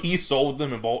better, so he sold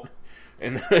them and bought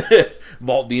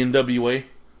bought the NWA,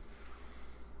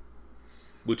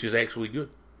 which is actually good.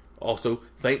 Also,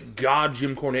 thank God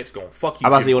Jim Cornette's gone. Fuck you. How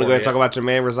about Jim you want to go ahead and Cornette. talk about your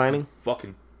man resigning?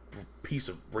 Fucking piece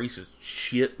of racist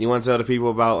shit. You want to tell the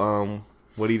people about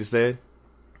what he just said?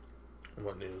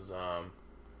 What news?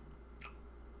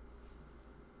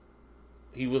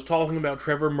 He was talking about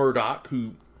Trevor Murdoch,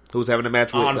 who who's having a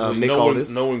match with Honestly, Nick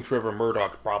Aldis. knowing Trevor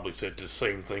Murdoch probably said the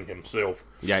same thing himself.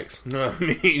 Yikes. I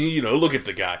mean, look at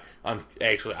the guy. I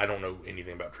don't know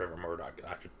anything about Trevor Murdoch.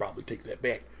 I should probably take that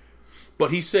back.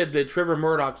 But he said that Trevor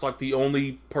Murdoch's like the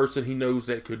only person he knows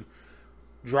that could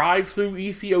drive through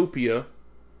Ethiopia.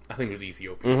 I think it was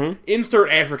Ethiopia. Mm-hmm. Insert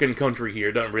African country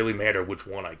here. Doesn't really matter which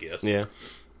one, I guess. Yeah.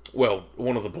 Well,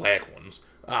 one of the black ones.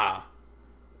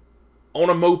 On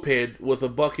a moped with a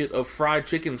bucket of fried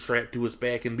chicken strapped to his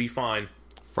back and be fine.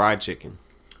 Fried chicken.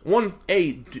 Do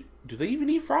they even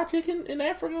eat fried chicken in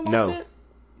Africa like No. that?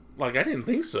 Like, I didn't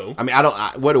think so. I mean,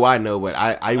 what do I know? But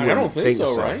I wouldn't don't think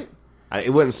so, right?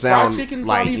 It wouldn't sound Fried chicken's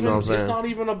like, not even, you know what I'm saying? it's not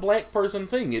even a black person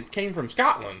thing. It came from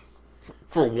Scotland.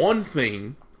 For one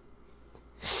thing,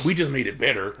 we just made it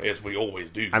better, as we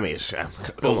always do. I mean,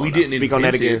 but we didn't speak on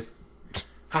that invent again. it.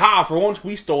 Haha, for once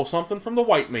we stole something from the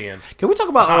white man. Can we talk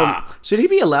about, should he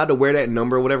be allowed to wear that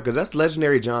number or whatever? Because that's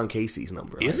legendary John Casey's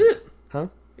number. Right? Is it? Huh?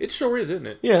 It sure is, isn't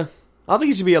it? Yeah. I don't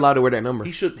think he should be allowed to wear that number.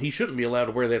 He shouldn't be allowed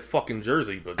to wear that fucking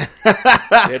jersey, but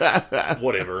that's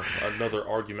whatever. Another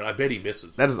argument. I bet he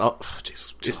misses. That is all. Oh,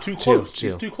 jeez. It's too close. Chill.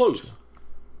 It's too close.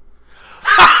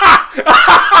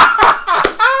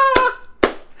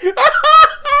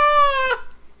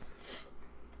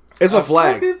 It's a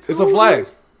flag. It's a flag.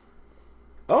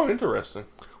 Oh, interesting.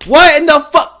 What in the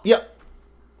fuck? Yep.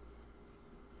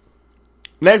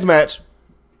 Next match.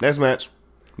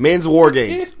 Men's War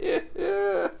Games.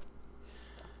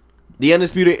 The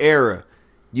Undisputed Era.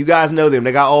 You guys know them.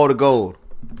 They got all the gold.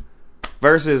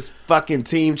 Versus fucking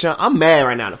Team Champ. I'm mad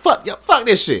right now. Fuck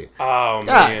this shit. Oh, God,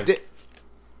 man.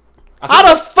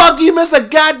 how the fuck you miss a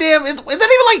goddamn... Is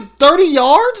that even like 30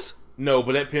 yards? No,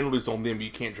 but that penalty's on them. You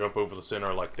can't jump over the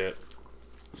center like that.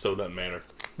 So it doesn't matter.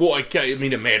 Well, I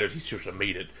mean, it matters. He should have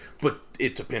made it. But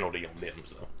it's a penalty on them,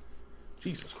 so...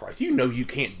 Jesus Christ. You know you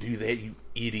can't do that, you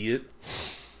idiot.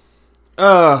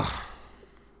 Wow,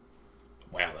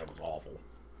 that was awful.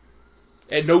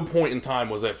 At no point in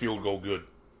time was that field goal good.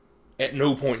 At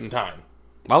no point in time.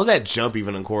 Why was that jump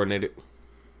even uncoordinated?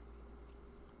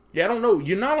 Yeah, I don't know.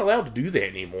 You're not allowed to do that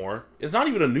anymore. It's not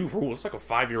even a new rule. It's like a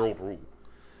 5-year-old rule.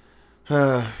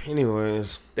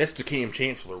 Anyways. That's the Cam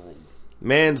Chancellor rule.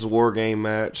 Men's War Game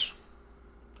match.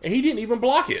 And he didn't even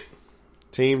block it.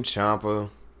 Team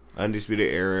Ciampa.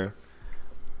 Undisputed Era.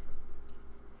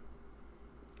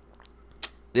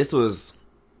 This was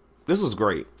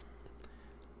great.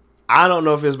 I don't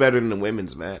know if it's better than the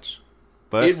women's match.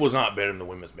 But it was not better than the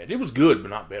women's match. It was good, but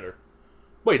not better.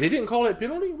 Wait, they didn't call that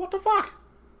penalty? What the fuck?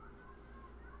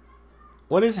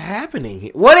 What is happening?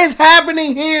 What is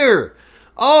happening here?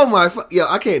 Oh my yo,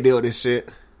 I can't deal with this shit.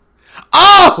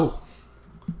 Oh!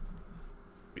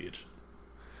 Bitch.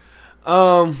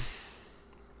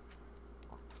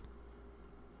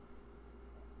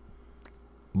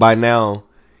 By now,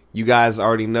 you guys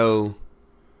already know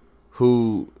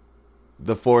who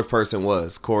the fourth person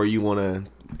was. Corey, you want to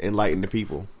enlighten the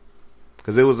people?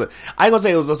 Because it was I ain't gonna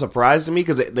say it was a surprise to me,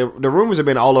 because the rumors have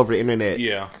been all over the internet.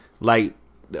 Yeah. Like,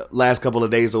 the last couple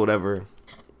of days or whatever.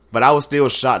 But I was still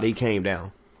shocked that he came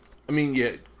down. I mean,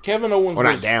 yeah, Kevin Owens Or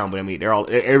not down, but I mean,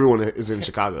 everyone is in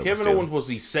Chicago. Kevin Owens was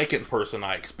the second person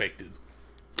I expected.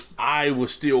 I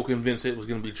was still convinced it was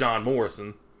going to be John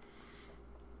Morrison.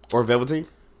 Or Velveteen?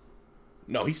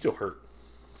 No, he's still hurt.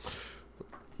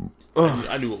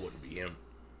 I knew it wouldn't be him.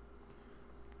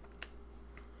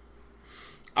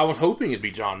 I was hoping it'd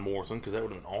be John Morrison, because that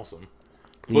would have been awesome.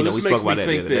 But this makes me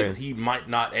think that he might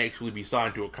not actually be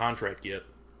signed to a contract yet.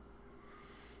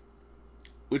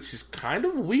 Which is kind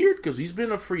of weird, because he's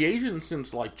been a free agent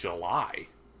since, like, July.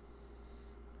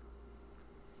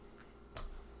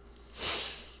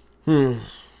 It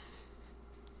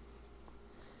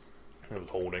was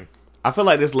holding. I feel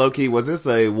like this low-key, was this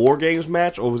a War Games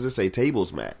match, or was this a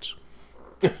tables match?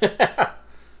 A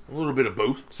little bit of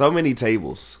both. So many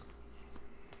tables.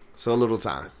 So little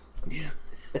time. Yeah.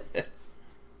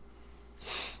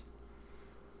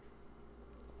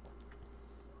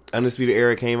 Undisputed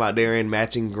Era came out there in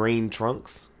matching green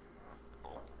trunks.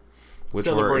 Which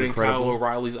Celebrating were incredible. Kyle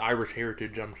O'Reilly's Irish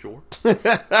heritage, I'm sure.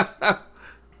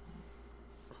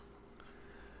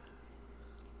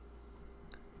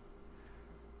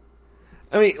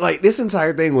 I mean, like, this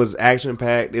entire thing was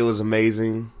action-packed. It was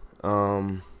amazing.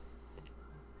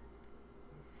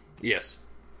 Yes.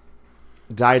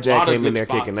 Dijak came in there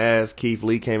spots. kicking ass. Keith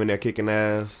Lee came in there kicking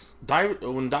ass.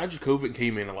 When Dijakovic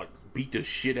came in and, like, beat the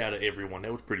shit out of everyone,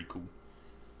 that was pretty cool.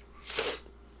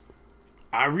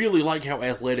 I really like how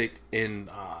athletic and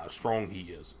strong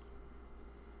he is.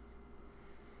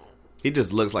 He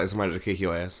just looks like somebody to kick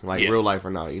your ass. Like, Yes. real life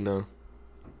or not, you know?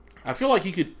 I feel like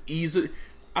he could easily...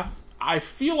 I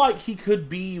feel like he could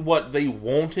be what they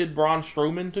wanted Braun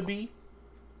Strowman to be.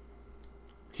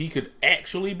 He could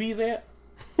actually be that.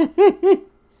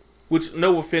 Which,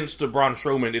 no offense to Braun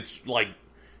Strowman, it's like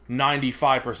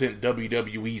 95%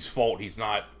 WWE's fault he's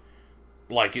not,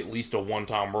 like, at least a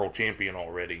one-time world champion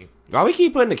already. Why we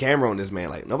keep putting the camera on this man?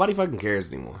 Like, nobody fucking cares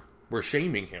anymore. We're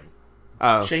shaming him.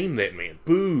 Oh. Shame that man.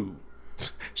 Boo.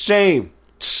 Shame.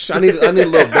 I need a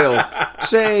little bell.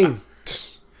 Shame.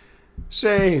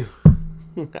 Shame.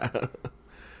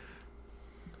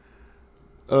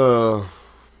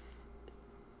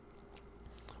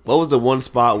 What was the one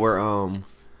spot where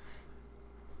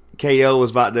KO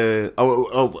was about to?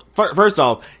 First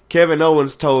off, Kevin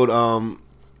Owens told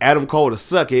Adam Cole to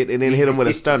suck it, and then hit him with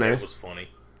a stunner. That was funny.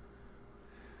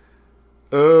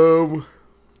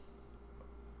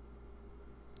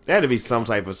 There had to be some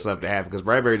type of stuff to happen because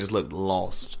Bradbury just looked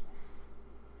lost.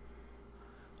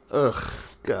 Ugh,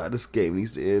 God, this game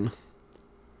needs to end.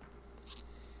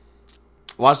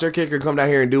 Watch their kicker come down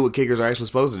here and do what kickers are actually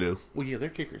supposed to do. Well, yeah, their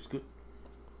kicker's good.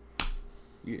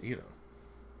 You know,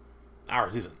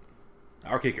 ours isn't.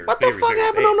 Our kicker. What the fuck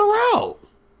happened on the route?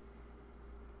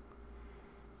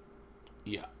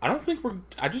 Yeah, I think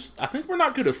we're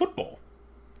not good at football.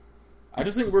 I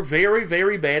just think we're very,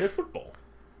 very bad at football.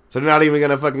 So they're not even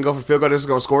gonna fucking go for field goal. They're just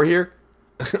gonna score here.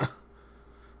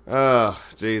 Oh,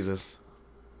 Jesus.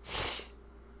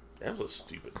 That was a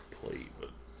stupid play,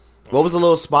 but what was the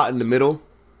little spot in the middle?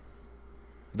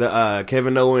 The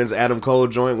Kevin Owens, Adam Cole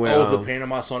joint where the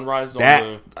Panama Sunrise.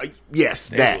 Yes,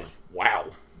 that was, wow.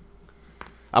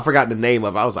 I forgot the name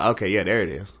of it. I was like, okay, yeah, there it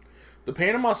is. The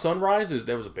Panama Sunrise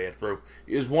that was a bad throw.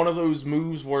 Is one of those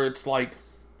moves where it's like,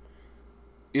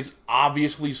 it's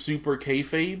obviously super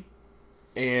kayfabe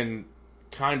and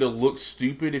kind of looks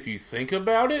stupid if you think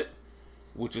about it,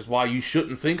 which is why you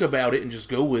shouldn't think about it and just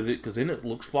go with it, because then it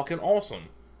looks fucking awesome.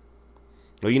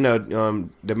 Well, you know,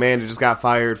 the man that just got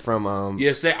fired from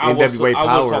yes, NWA Power.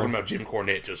 I was talking about Jim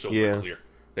Cornette, just so we're clear.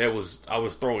 I was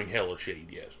throwing hella shade,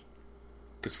 yes.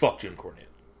 Because fuck Jim Cornette.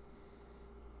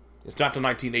 It's not the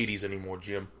 1980s anymore,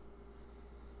 Jim.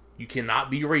 You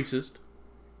cannot be racist,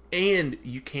 and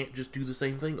you can't just do the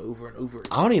same thing over and over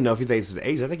again. I don't even know if he thinks it's the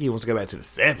 80s. I think he wants to go back to the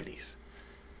 70s.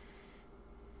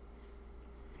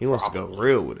 He wants to go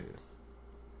real with it.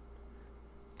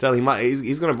 Tell him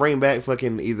he's going to bring back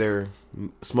fucking either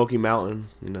Smoky Mountain,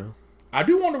 you know. I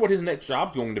do wonder what his next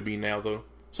job's going to be now, though.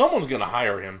 Someone's going to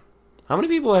hire him. How many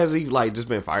people has he just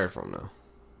been fired from now?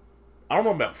 I don't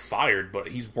know about fired, but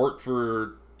he's worked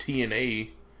for TNA.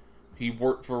 He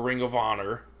worked for Ring of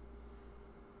Honor.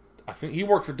 I think he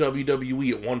worked for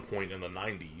WWE at one point in the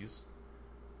 90s.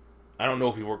 I don't know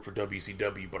if he worked for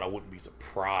WCW, but I wouldn't be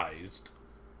surprised.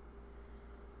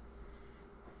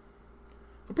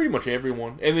 But pretty much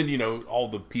everyone. And then, you know, all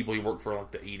the people he worked for in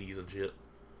like the 80s and shit.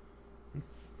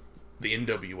 The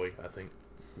NWA, I think,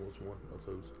 was one of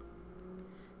those.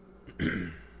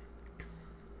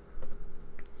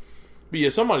 But yeah,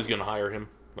 somebody's going to hire him.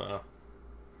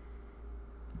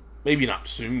 Maybe not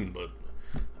soon, but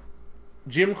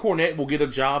Jim Cornette will get a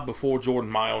job before Jordan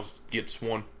Miles gets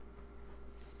one.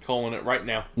 Calling it right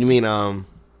now. You mean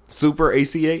Super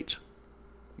ACH?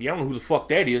 Yeah, I don't know who the fuck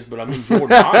that is, but I mean Jordan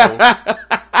Miles.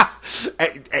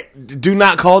 Do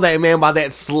not call that man by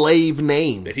that slave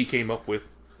name that he came up with.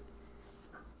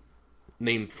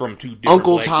 Named from two different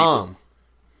Uncle Tom. People.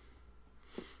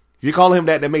 If you call him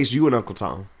that makes you an Uncle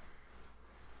Tom.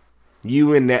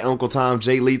 You and that Uncle Tom,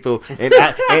 Jay Lethal, and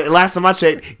last time I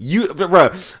checked,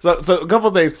 bro. So a couple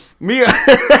of things. Me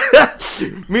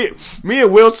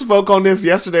and Will spoke on this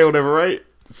yesterday or whatever, right?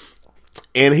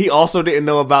 And he also didn't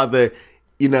know about the,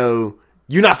 you know,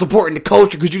 you're not supporting the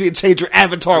culture because you didn't change your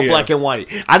avatar black and white.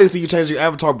 I didn't see you change your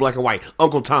avatar black and white,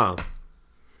 Uncle Tom.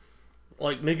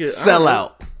 Like, nigga, sell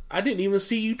out. I didn't even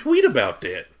see you tweet about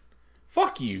that.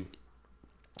 Fuck you.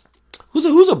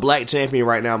 Who's a black champion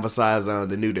right now besides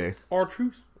the New Day?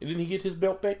 R-Truth. Didn't he get his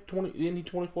belt back? Didn't he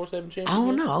 24/7 champion? I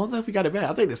don't know. I don't know if he got it back.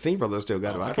 I think the Singh brothers still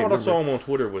got it. I thought I saw him on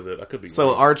Twitter with it. I could be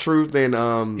so wrong. R-Truth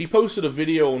and he posted a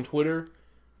video on Twitter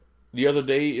the other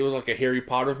day. It was like a Harry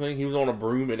Potter thing. He was on a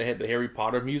broom and it had the Harry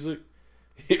Potter music.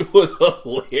 It was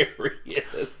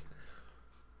hilarious.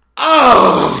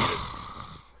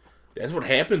 Oh, that's what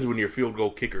happens when your field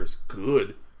goal kicker's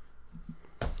good.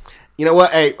 You know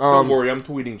what? Hey, don't worry. I'm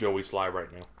tweeting Joey Sly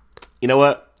right now. You know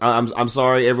what? I'm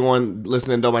sorry, everyone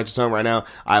listening. Don't bite your tongue right now.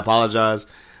 I apologize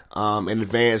in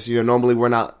advance. You know, normally we're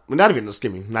not even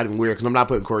not even weird because I'm not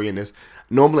putting Corey in this.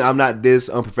 Normally I'm not this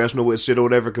unprofessional with shit or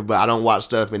whatever, but I don't watch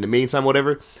stuff in the meantime,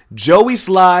 whatever. Joey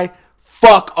Sly,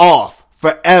 fuck off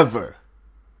forever.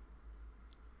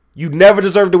 You never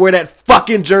deserve to wear that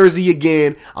fucking jersey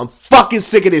again. I'm fucking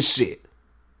sick of this shit.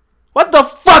 What the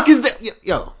fuck is that?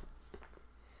 Yo.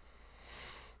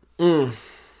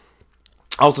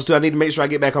 Also, too, I need to make sure I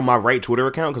get back on my right Twitter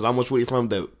account because I almost tweeted from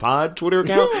the pod Twitter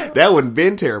account. That would have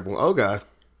been terrible. Oh, God.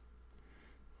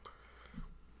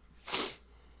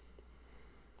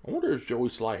 I wonder if Joey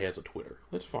Sly has a Twitter.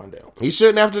 Let's find out. He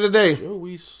shouldn't after today.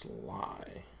 Joey Sly.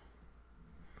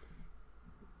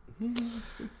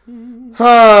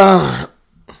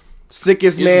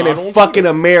 Sickest man in fucking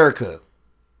America.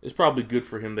 It's probably good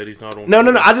for him that he's not on. No.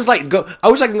 I just like go. I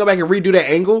wish I could go back and redo that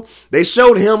angle. They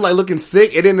showed him like looking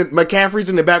sick, and then McCaffrey's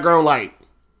in the background like,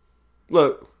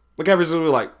 look, McCaffrey's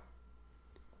like,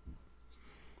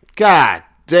 God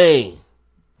dang.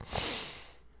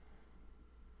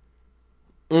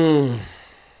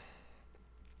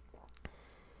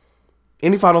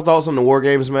 Any final thoughts on the War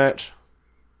Games match?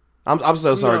 I'm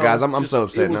so sorry, guys. I'm so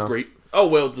upset now. Great. Oh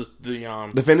well,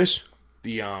 the finish.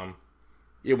 Yeah,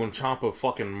 when Ciampa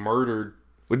fucking murdered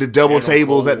with the double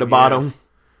tables at the bottom.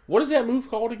 What is that move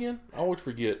called again? I always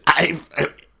forget.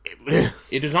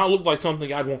 It does not look like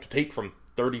something I'd want to take from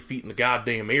 30 feet in the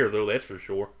goddamn air, though. That's for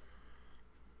sure.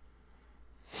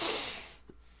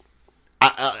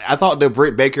 I thought the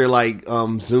Britt Baker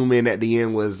zoom in at the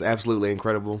end was absolutely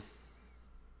incredible.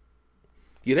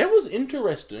 Yeah, that was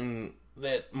interesting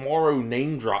that Morrow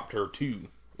name dropped her too.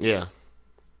 Yeah.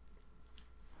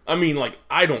 I mean,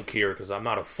 I don't care because I'm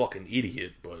not a fucking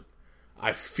idiot, but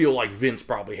I feel like Vince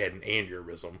probably had an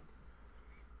aneurysm.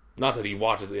 Not that he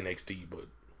watches NXT, but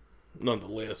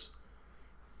nonetheless.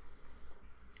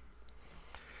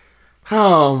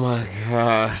 Oh my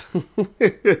God.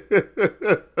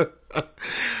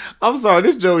 I'm sorry,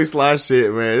 this Joey Sly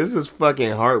shit, man. This is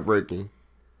fucking heartbreaking.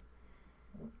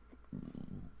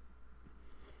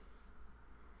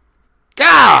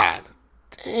 God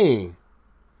dang.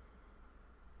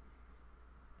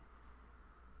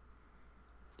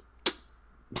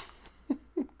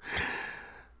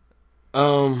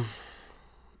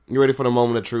 You ready for the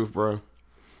moment of truth, bro?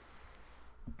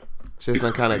 Shit's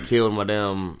done kind of killed my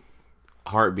damn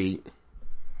heartbeat.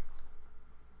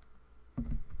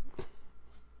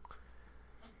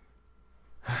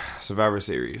 Survivor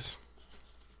Series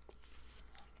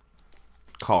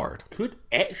card could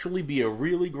actually be a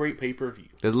really great pay-per-view.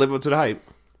 Does it live up to the hype?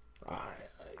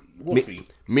 We'll see.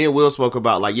 Me and Will spoke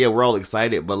about we're all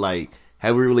excited, but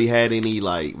have we really had any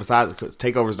besides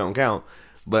takeovers don't count,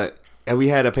 but have we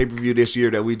had a pay-per-view this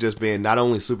year that we just been not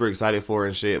only super excited for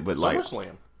and shit, but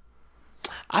SummerSlam.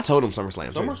 I told him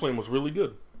SummerSlam. SummerSlam was really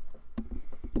good.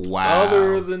 Wow.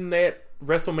 Other than that,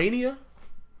 WrestleMania.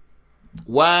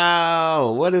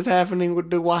 Wow, what is happening with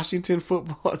the Washington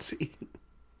football team?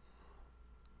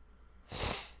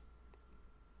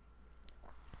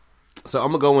 So I'm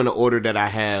gonna go in the order that I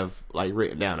have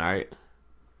written down. All right,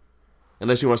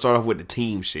 unless you want to start off with the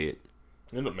team shit.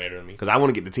 It doesn't matter to me because I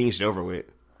want to get the team shit over with.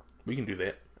 We can do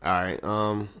that. All right.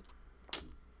 I'm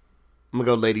gonna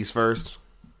go ladies first.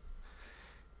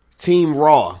 Team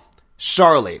Raw: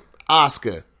 Charlotte,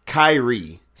 Asuka,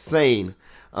 Kairi, Sane,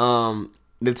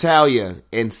 Natalya,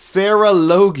 and Sarah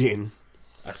Logan.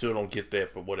 I still don't get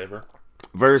that, but whatever.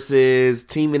 Versus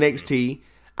Team NXT.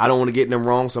 I don't want to get them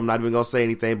wrong, so I'm not even going to say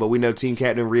anything, but we know Team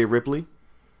Captain Rhea Ripley.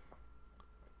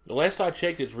 The last I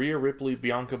checked, it's Rhea Ripley,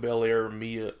 Bianca Belair,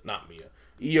 Io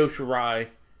Shirai,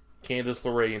 Candice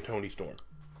LeRae, and Toni Storm.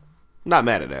 Not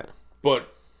mad at that.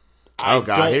 But I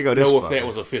don't here go this know if that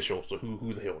was official, so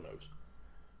who the hell knows?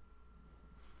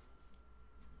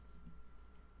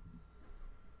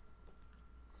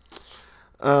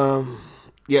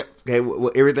 Yep. Okay.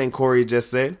 Well, everything Corey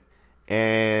just said,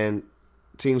 and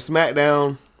Team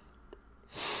SmackDown: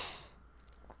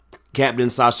 Captain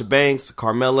Sasha Banks,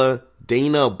 Carmella,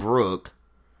 Dana Brooke,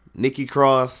 Nikki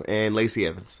Cross, and Lacey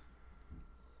Evans.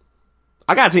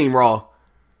 I got Team Raw.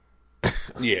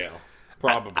 Yeah,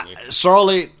 probably.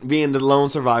 Charlotte being the lone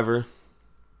survivor.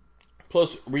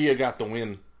 Plus, Rhea got the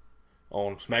win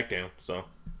on SmackDown, so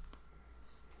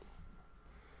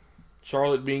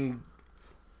Charlotte being.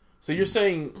 So you're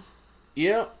saying,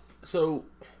 yeah. So,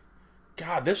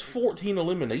 God, there's 14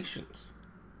 eliminations.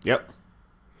 Yep.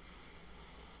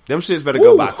 Them shits better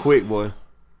go by quick, boy.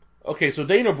 Okay, so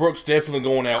Dana Brooke's definitely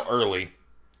going out early.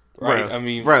 Right? Bruh, I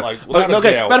mean, bruh. without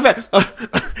a doubt. Matter of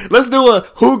fact, let's do a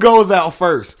who goes out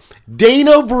first.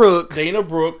 Dana Brooke,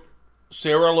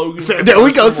 Sarah Logan. There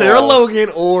we go, Sarah Logan,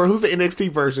 or who's the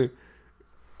NXT version?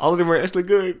 All of them are actually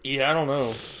good. Yeah, I don't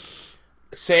know.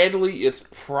 Sadly, it's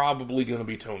probably going to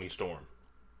be Toni Storm.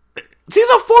 She's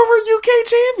a former UK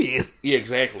champion. Yeah,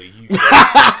 exactly.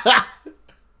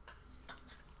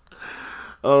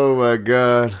 Oh my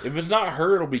god. If it's not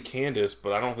her, it'll be Candace,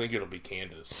 but I don't think it'll be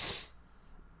Candace.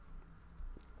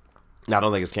 I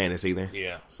don't think it's Candace either.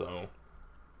 Yeah, so.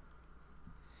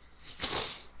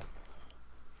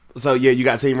 So, yeah, you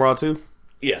got Team Raw too?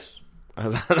 Yes.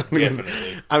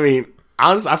 Definitely. I mean,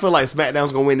 honestly, I feel like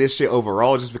SmackDown's going to win this shit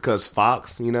overall just because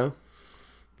Fox, you know?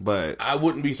 But I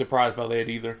wouldn't be surprised by that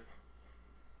either.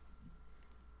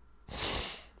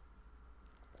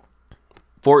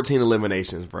 14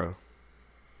 eliminations, bro.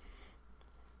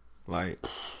 Like,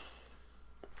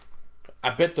 I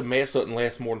bet the match doesn't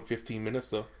last more than 15 minutes,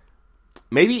 though.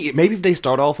 maybe if they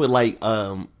start off with, like,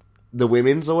 the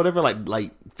women's or whatever,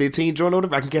 like 15 joint or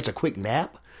whatever, I can catch a quick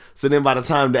nap. So then by the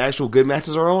time the actual good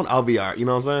matches are on, I'll be alright. You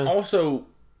know what I'm saying? Also,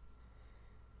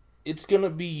 it's going to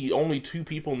be only 2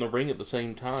 people in the ring at the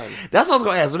same time. That's what I was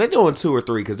going to ask. So they're doing 2 or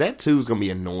 3, because that 2 is going to be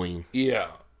annoying. Yeah.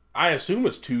 I assume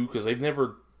it's 2, because they've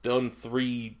never done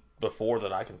 3 before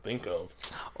that I can think of.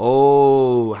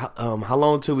 Oh, how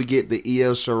long till we get the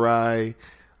Io Shirai,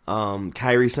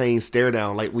 Kairi Sane stare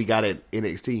down like we got at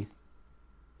NXT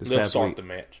this They'll past start week? the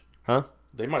match. Huh?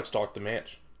 They might start the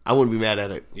match. I wouldn't be mad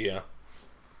at it. Yeah.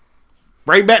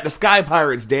 Bring back the Sky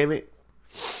Pirates, damn it.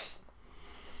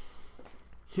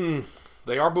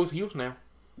 They are both heels now.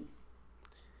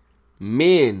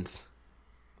 Men's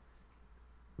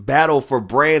battle for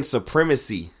brand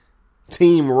supremacy.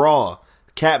 Team Raw.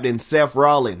 Captain Seth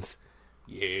Rollins.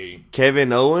 Yay.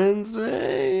 Kevin Owens. No,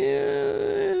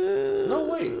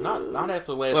 wait. Not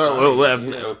after last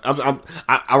night.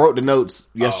 I wrote the notes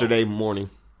yesterday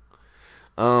morning.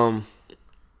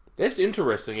 That's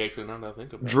interesting, actually, now that I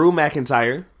think about it. Drew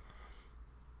McIntyre.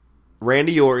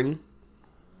 Randy Orton.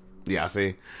 Yeah, I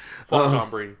see. Fuck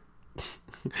Tom Brady.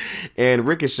 And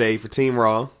Ricochet for Team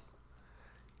Raw.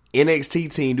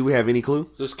 NXT team, do we have any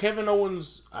clue? Does Kevin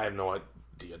Owens... I have no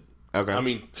idea. Okay. I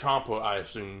mean, Ciampa, I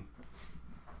assume.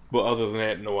 But other than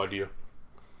that, no idea.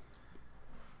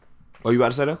 Oh, you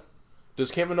about to say that?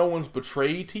 Does Kevin Owens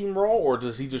betray Team Raw, or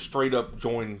does he just straight up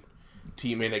join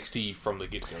Team NXT from the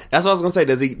get-go? That's what I was gonna say.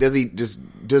 Does he just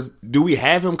do we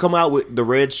have him come out with the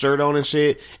red shirt on and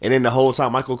shit, and then the whole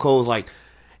time Michael Cole's like,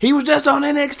 he was just on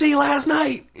NXT last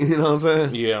night. You know what I'm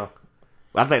saying? Yeah.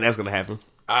 I think that's gonna happen.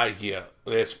 Yeah.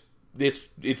 It's Vince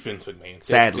McMahon. That's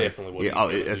Sadly. definitely what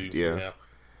Yeah, he's gonna do. yeah.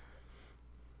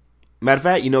 Matter of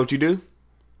fact, you know what you do?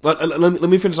 Well, let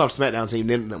me finish off SmackDown team,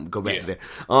 then go back to that.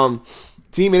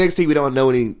 Team NXT, we don't know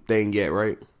anything yet,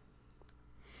 right?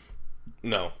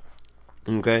 No.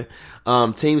 Okay.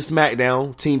 Team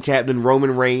SmackDown, team captain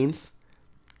Roman Reigns,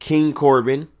 King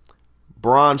Corbin,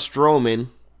 Braun Strowman,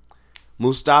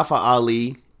 Mustafa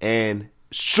Ali, and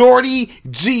Shorty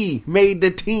G made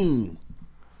the team.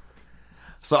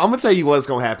 So I'm going to tell you what's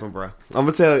going to happen, bro. I'm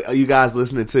going to tell you guys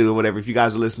listening to or whatever, if you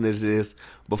guys are listening to this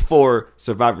before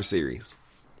Survivor Series,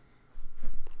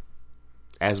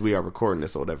 as we are recording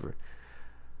this or whatever.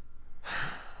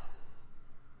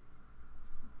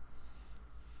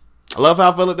 I love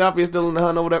how Philadelphia is still in the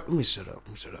hunt or whatever. Let me shut up.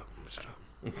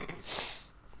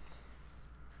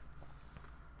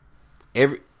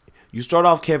 You start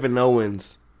off Kevin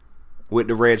Owens with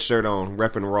the red shirt on,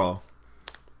 repping Raw.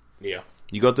 Yeah.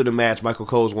 You go through the match, Michael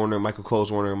Cole's wondering.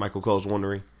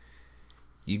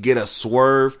 You get a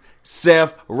swerve,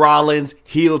 Seth Rollins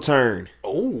heel turn.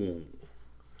 Oh.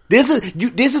 This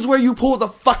is where you pull the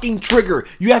fucking trigger.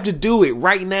 You have to do it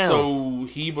right now. So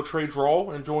he betrayed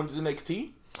Raw and joined NXT?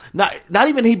 Not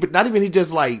even he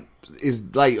just like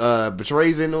is like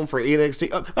betrays in them for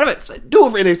NXT. By the way, do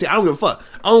it for NXT. I don't give a fuck.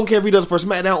 I don't care if he does it for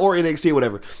SmackDown or NXT or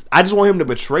whatever. I just want him to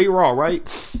betray Raw, right?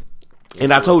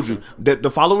 And I told you that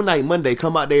the following night, Monday,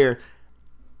 come out there.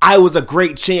 I was a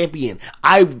great champion.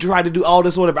 I tried to do all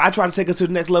this, whatever. I tried to take us to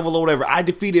the next level or whatever. I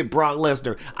defeated Brock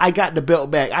Lesnar. I got the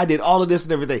belt back. I did all of this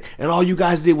and everything. And all you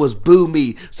guys did was boo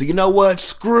me. So you know what?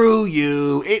 Screw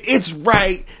you. It's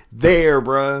right there,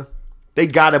 bruh. They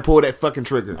gotta pull that fucking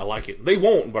trigger. I like it. They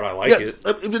won't, but I like it.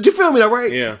 Did you feel me though,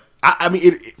 right? Yeah. I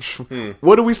mean,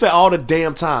 what do we say all the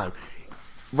damn time?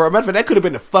 Bro, matter of fact, that could have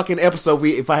been the fucking episode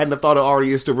if I hadn't thought it already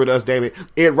is still with us, damn it.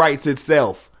 It writes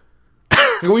itself.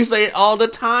 We say it all the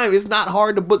time. It's not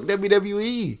hard to book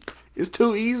WWE. It's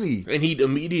too easy. And he'd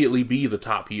immediately be the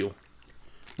top heel,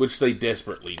 which they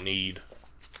desperately need.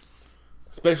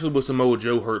 Especially with Samoa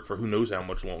Joe hurt for who knows how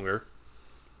much longer.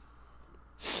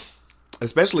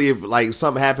 Especially if like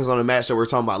something happens on a match that we're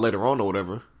talking about later on or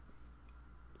whatever.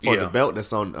 For the belt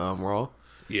that's on Raw.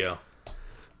 Yeah.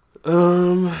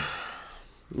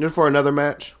 Ready for another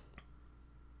match?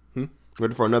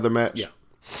 Ready for another match? Yeah.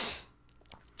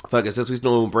 Fuck it, since we're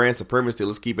doing brand supremacy,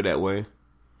 let's keep it that way.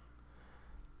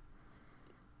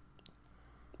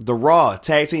 the Raw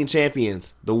Tag Team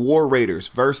Champions, the War Raiders,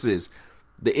 versus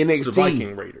the NXT. The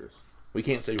Viking Raiders. We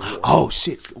can't say War. Oh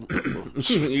shit!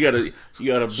 you gotta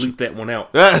bleep that one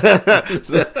out.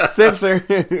 Censor.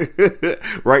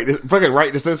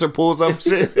 Fucking the censor pulls up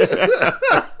shit.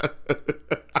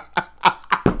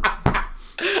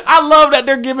 I love that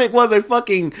their gimmick was a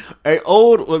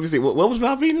old. Let me see. What was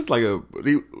Val Venus like?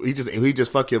 He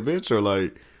just fuck your bitch, or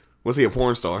like was he a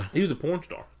porn star? He was a porn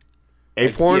star. A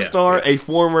porn star, a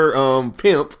former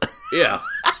pimp. Yeah.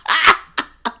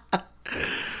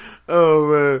 Oh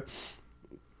man.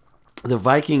 The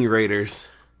Viking Raiders,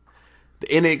 the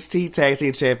NXT Tag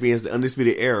Team Champions, the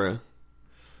Undisputed Era,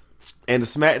 and the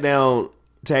SmackDown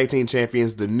Tag Team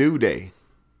Champions, the New Day.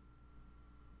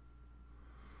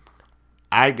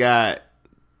 I got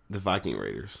the Viking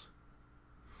Raiders.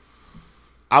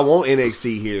 I want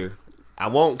NXT here. I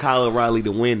want Kyle O'Reilly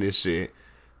to win this shit.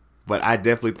 But I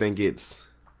definitely think it's...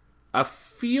 I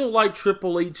feel like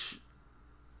Triple H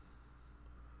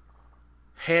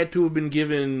had to have been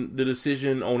given the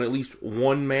decision on at least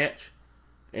one match.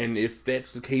 And if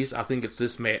that's the case, I think it's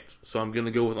this match. So I'm going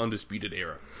to go with Undisputed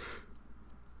Era.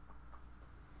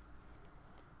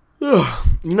 You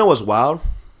know what's wild?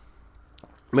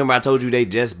 Remember I told you they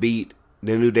just beat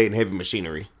the New Day and Heavy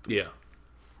Machinery? Yeah.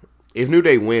 If New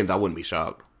Day wins, I wouldn't be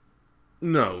shocked.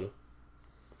 No.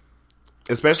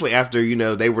 Especially after,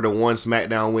 they were the one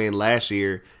SmackDown win last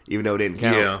year, even though it didn't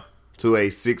count, to a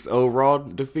 6-0 Raw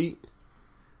defeat.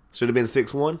 Should have been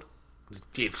 6-1.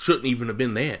 It shouldn't even have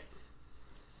been that.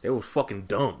 It was fucking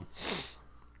dumb.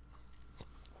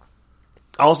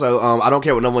 Also, I don't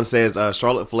care what no one says,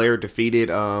 Charlotte Flair defeated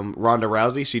Ronda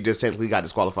Rousey. She just technically got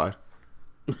disqualified.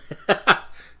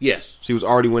 Yes. She was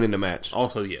already winning the match.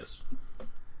 Also, yes.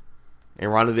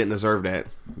 And Ronda didn't deserve that.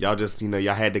 Y'all just,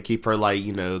 y'all had to keep her,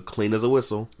 clean as a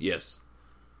whistle. Yes.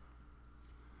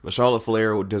 But Charlotte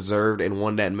Flair deserved and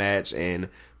won that match and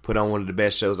put on one of the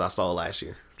best shows I saw last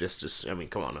year.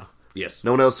 Come on now. Yes.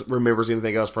 No one else remembers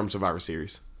anything else from Survivor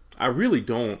Series. I really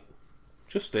don't.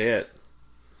 Just that.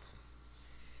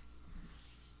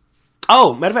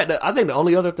 Oh, matter of fact, I think the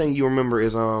only other thing you remember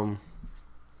is, was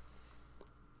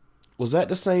that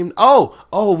the same?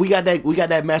 Oh, we got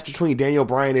that match between Daniel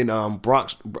Bryan and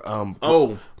Brock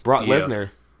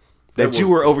Lesnar that you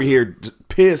were over here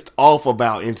pissed off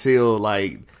about until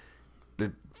the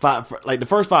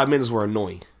first 5 minutes were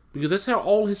annoying. Because that's how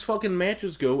all his fucking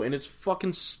matches go, and it's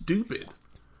fucking stupid.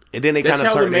 And then they kind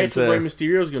of turned into... That's how the match with Rey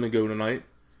Mysterio is going to go tonight.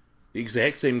 The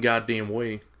exact same goddamn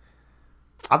way.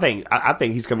 I think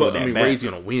he's coming with that bat. Rey's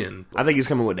going to win. I think he's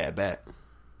coming with that bat.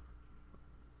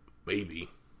 Maybe.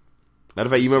 Matter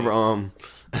of fact, you remember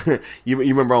you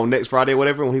remember on next Friday or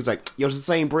whatever when he was like, yo, it's the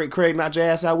same Britt Craig knocked your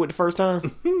ass out with the first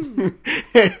time? He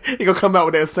gonna come out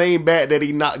with that same bat that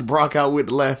he knocked Brock out with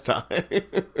the last time.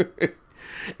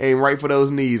 Ain't right for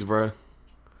those knees, bro.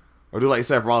 Or do like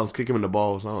Seth Rollins, kick him in the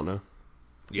balls. I don't know.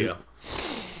 Yeah.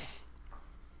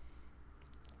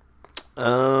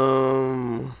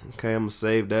 Okay, I'm gonna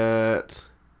save that.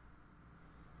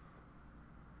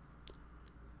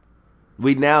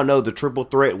 We now know the triple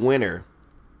threat winner,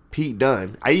 Pete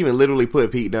Dunne. I even literally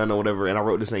put Pete Dunne or whatever, and I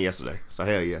wrote this in yesterday. So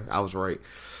hell yeah, I was right.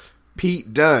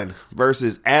 Pete Dunne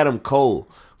versus Adam Cole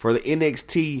for the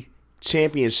NXT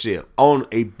Championship on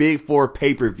a Big Four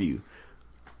pay-per-view.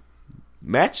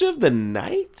 Match of the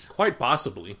night? Quite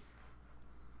possibly.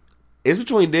 It's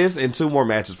between this and 2 more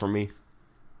matches for me.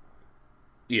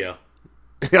 Yeah.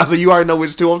 So you already know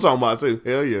which 2 I'm talking about too.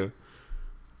 Hell yeah.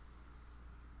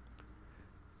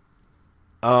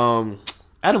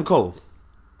 Adam Cole.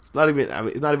 It's not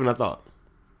even a thought.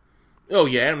 Oh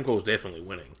yeah, Adam Cole's definitely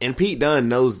winning. And Pete Dunne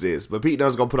knows this, but Pete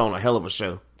Dunne's gonna put on a hell of a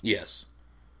show. Yes.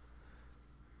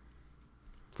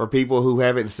 For people who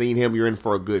haven't seen him, you're in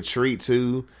for a good treat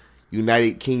too.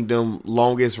 United Kingdom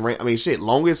longest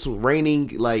reigning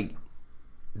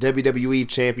WWE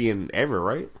champion ever,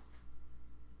 right?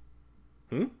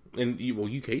 And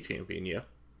UK champion, yeah.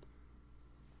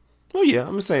 Well, yeah,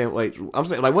 I'm saying,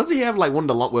 wasn't he have one of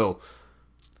the long? Well,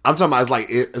 I'm talking about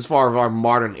as far as our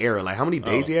modern era. How many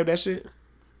days do you have that shit?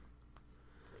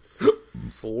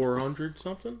 400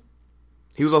 something.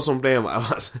 He was on some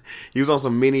he was on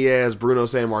some mini ass Bruno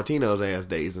Sammartino's ass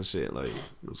days and shit. It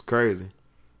was crazy.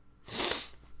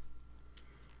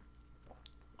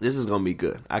 This is gonna be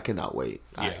good. I cannot wait.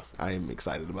 Yeah. I am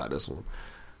excited about this one.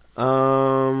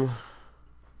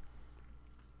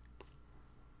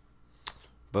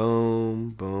 Boom,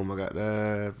 boom. I got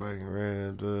that. Fucking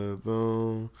red.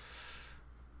 Boom.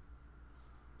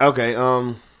 Okay.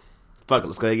 Fuck it.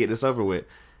 Let's go ahead and get this over with.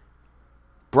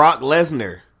 Brock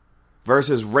Lesnar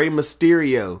versus Rey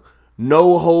Mysterio.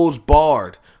 No holds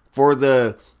barred for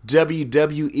the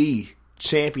WWE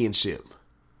Championship.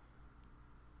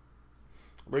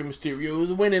 Rey Mysterio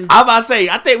is winning. I'm about to say,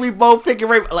 I think we both picking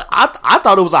Rey. Like, I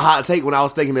thought it was a hot take when I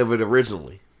was thinking of it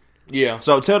originally. Yeah.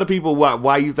 So tell the people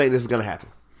why you think this is going to happen.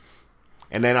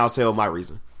 And then I'll tell my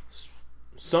reason.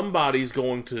 Somebody's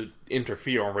going to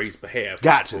interfere on Rey's behalf.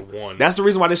 Got to. For one. That's the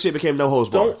reason why this shit became no holds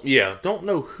barred. Don't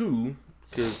know who,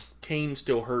 because Kane's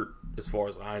still hurt as far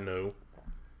as I know.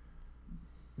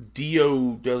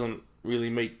 Dio doesn't really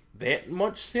make that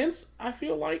much sense, I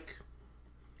feel like.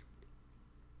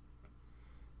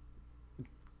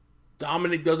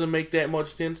 Dominic doesn't make that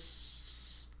much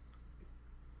sense.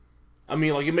 I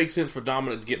mean, like, it makes sense for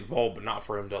Dominic to get involved, but not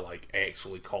for him to, like,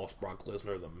 actually cost Brock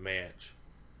Lesnar the match.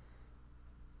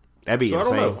 That'd be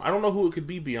insane. I don't know who it could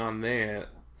be beyond that.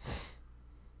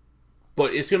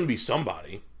 But it's going to be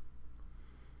somebody.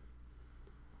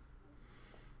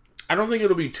 I don't think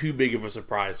it'll be too big of a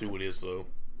surprise who it is, though.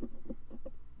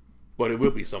 But it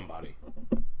will be somebody.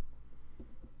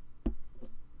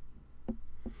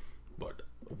 But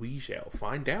we shall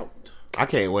find out. I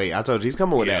can't wait. I told you, he's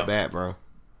coming with that bat, bro.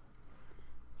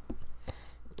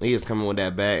 He is coming with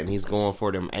that bat, and he's going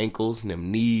for them ankles and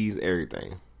them knees,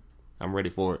 everything. I'm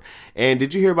ready for it. And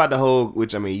did you hear about the whole,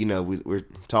 which, I mean, you know, we're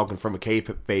talking from a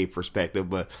kayfabe perspective,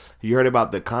 but you heard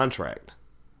about the contract?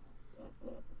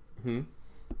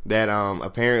 That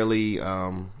apparently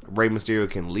Rey Mysterio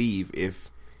can leave if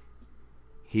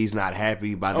he's not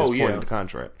happy by this point of the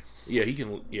contract. Yeah, he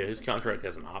can. Yeah, his contract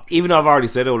has an option. Even though I've already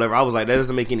said it or whatever, I was like, that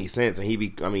doesn't make any sense.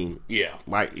 And yeah,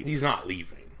 like, he's not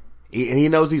leaving. And he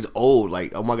knows he's old.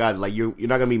 Like, oh my God, like you're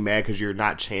not gonna be mad because you're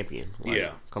not champion. Like,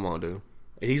 yeah, come on, dude.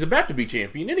 And he's about to be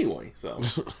champion anyway, so.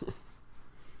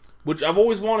 Which I've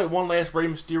always wanted one last Rey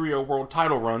Mysterio world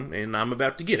title run, and I'm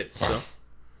about to get it, so.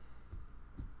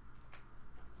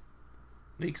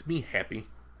 Makes me happy.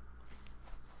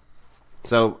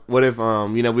 So, what if,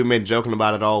 we've been joking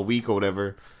about it all week or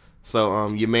whatever. So,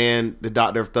 your man, the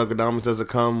Doctor of Thuganomics, doesn't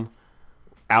come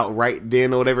out right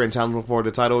then or whatever and challenge him for the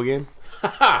title again?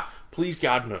 Please,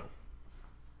 God, no.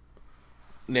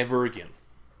 Never again.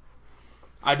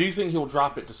 I do think he'll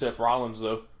drop it to Seth Rollins,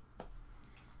 though.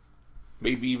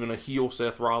 Maybe even a heel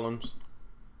Seth Rollins.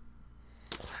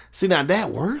 See, now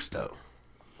that works, though.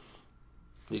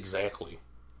 Exactly.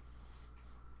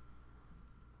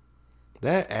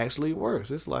 That actually works.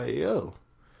 It's like, yo.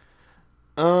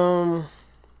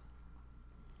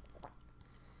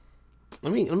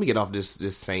 Let me get off this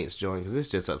Saints joint, because it's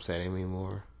just upsetting me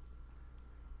more.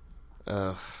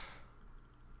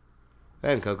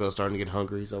 And Coco's starting to get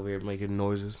hungry. He's over here making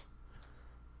noises.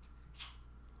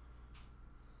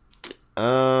 Okay,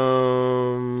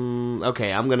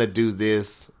 I'm gonna do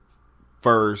this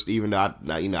first, even though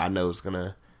I know it's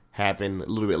gonna happen a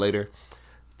little bit later.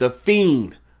 The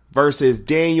Fiend versus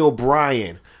Daniel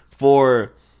Bryan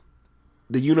for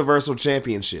the Universal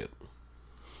Championship.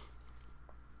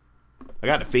 I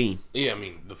got the Fiend. Yeah, I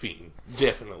mean, the Fiend.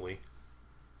 Definitely.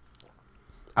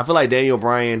 I feel like Daniel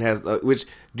Bryan has... which,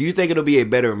 do you think it'll be a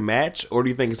better match? Or do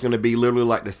you think it's going to be literally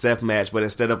like the Seth match, but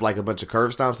instead of like a bunch of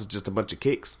curve stomps, it's just a bunch of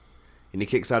kicks? And he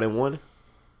kicks out in one?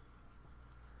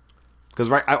 Because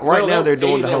right now they're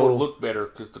doing the whole... That would look better,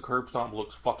 because the curb stomp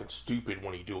looks fucking stupid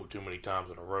when you do it too many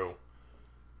times in a row.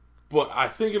 But I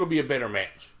think it'll be a better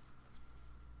match.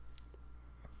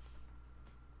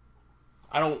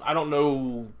 I don't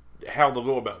know how they'll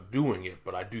go about doing it,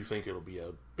 but I do think it'll be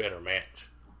a better match.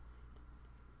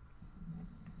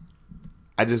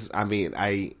 I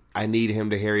need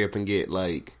him to hurry up and get,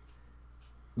 like,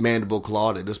 mandible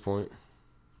clawed at this point.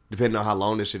 Depending on how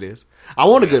long this shit is. I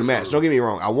want a good match. Don't get me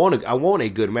wrong. I want a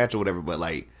good match or whatever, but,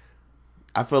 like,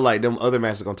 I feel like them other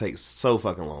matches are going to take so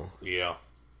fucking long. Yeah.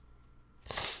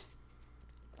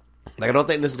 Like, I don't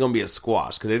think this is going to be a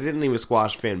squash, because they didn't even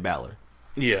squash Finn Balor.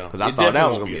 Yeah. Because I thought that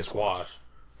was going to be a squash.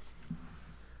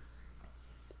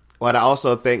 But I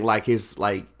also think, like, his,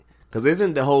 like, because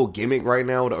isn't the whole gimmick right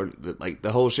now, or like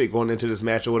the whole shit going into this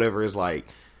match or whatever, is like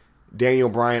Daniel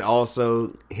Bryan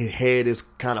also, his head is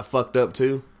kind of fucked up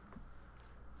too.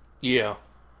 Yeah.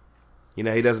 You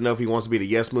know, he doesn't know if he wants to be the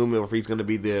Yes Movement or if he's going to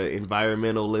be the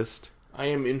environmentalist. I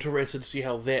am interested to see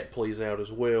how that plays out as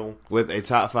well. With a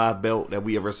top 5 belt that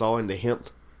we ever saw in the Hemp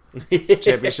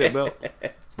Championship belt.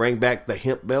 Bring back the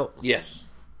Hemp belt. Yes.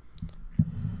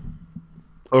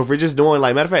 Or if we're just doing,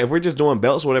 like, matter of fact, if we're just doing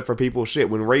belts or whatever for people, shit,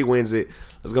 when Ray wins it,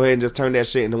 let's go ahead and just turn that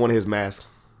shit into one of his masks.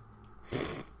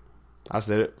 I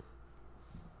said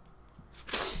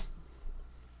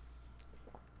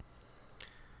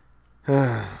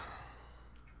it.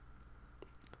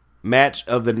 Match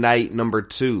of the night number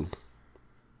 2.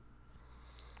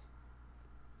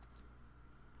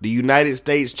 the United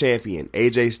States champion,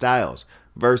 AJ Styles,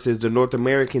 versus the North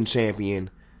American champion,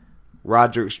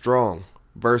 Roderick Strong,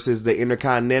 versus the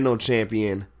Intercontinental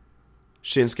champion,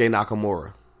 Shinsuke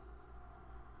Nakamura.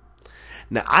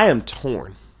 Now, I am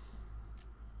torn.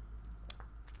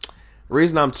 The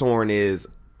reason I'm torn is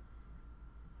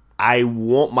I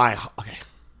want my... Okay.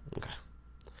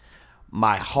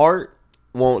 My heart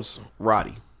wants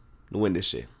Roddy to win this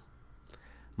shit.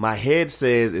 My head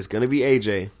says it's going to be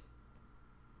AJ.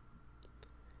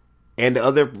 And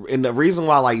the reason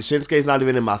why like Shinsuke's not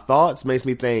even in my thoughts makes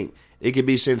me think it could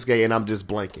be Shinsuke and I'm just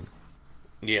blanking.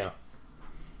 Yeah.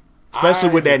 Especially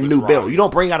with that new belt. You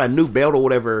don't bring out a new belt or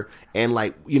whatever and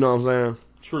like, you know what I'm saying?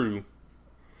 True.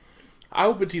 I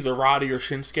hope it's either Roddy or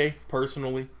Shinsuke,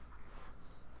 personally.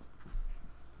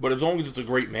 But as long as it's a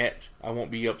great match, I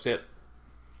won't be upset.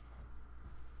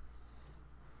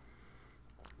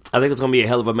 I think it's going to be a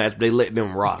hell of a match, but they let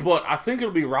them rock. But I think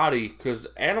it'll be Roddy, because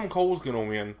Adam Cole's going to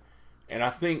win, and I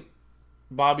think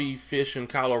Bobby Fish and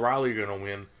Kyle O'Reilly are going to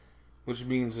win, which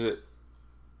means that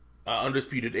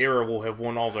Undisputed Era will have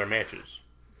won all their matches.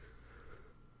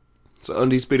 So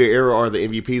Undisputed Era are the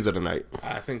MVPs of the night.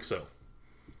 I think so.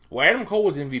 Well, Adam Cole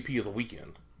was MVP of the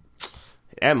weekend.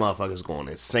 That motherfucker's going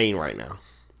insane right now.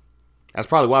 That's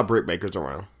probably why Britt Baker's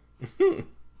around.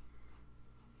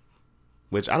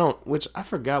 Which I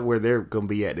forgot where they're going to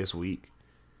be at this week.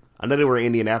 I know they were in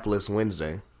Indianapolis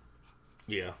Wednesday.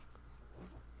 Yeah.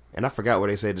 And I forgot where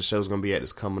they said the show's going to be at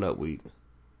this coming up week.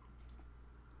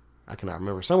 I cannot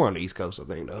remember. Somewhere on the East Coast, I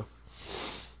think, though.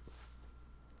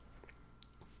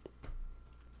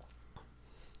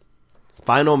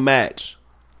 Final match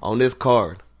on this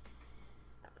card.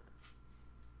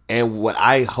 And what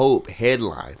I hope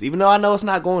headlines. Even though I know it's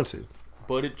not going to.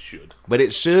 But it should. But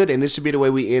it should, and it should be the way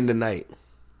we end the night.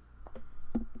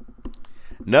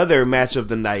 Another match of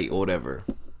the night or whatever.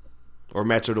 Or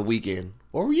match of the weekend.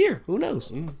 Or year. Who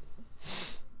knows?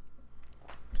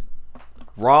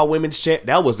 Raw Women's Champ.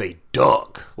 That was a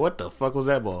duck. What the fuck was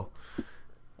that ball?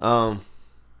 Raw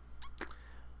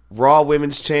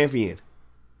Women's Champion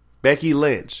Becky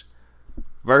Lynch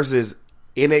versus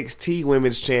NXT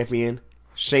Women's Champion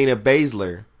Shayna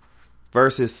Baszler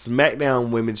versus SmackDown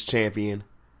Women's Champion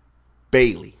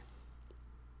Bayley.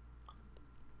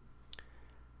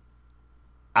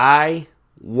 I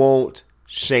want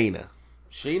Shayna.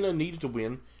 Shayna needed to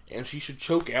win, and she should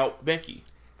choke out Becky.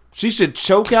 She should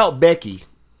choke out Becky.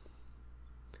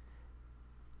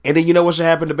 And then you know what should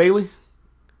happen to Bayley?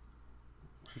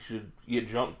 She should get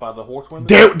jumped by the horsewomen.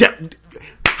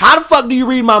 How the fuck do you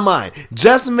read my mind?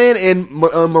 Jessamine and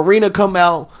Marina come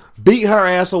out, beat her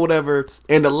ass or whatever,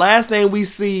 and the last thing we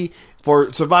see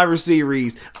for Survivor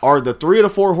Series are the 3 or the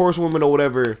 4 horsewomen or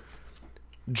whatever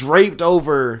draped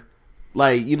over,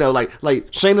 like, you know, like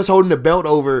Shayna's holding the belt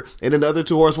over, and then the other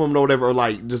 2 horsewomen or whatever are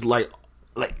like just like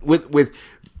with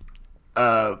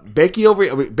Becky over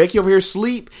here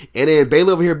sleep, and then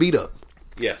Bayley over here beat up.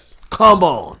 Yes. Come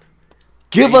on.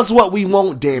 Give us what we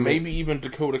want, damn it. Maybe even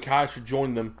Dakota Kai should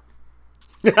join them.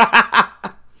 I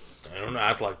don't know.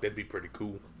 I feel like that'd be pretty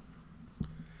cool.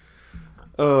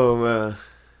 Oh, man.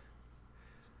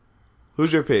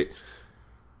 Who's your pick?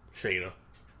 Shayna.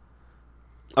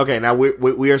 Okay, now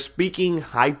we are speaking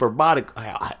hyperbolic.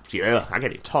 Yeah, I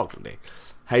can't even talk today.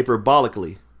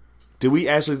 Hyperbolically. Do we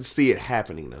actually see it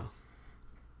happening, though?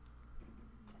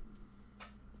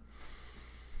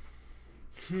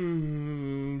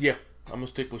 Yeah. I'm going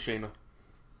to stick with Shayna.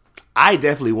 I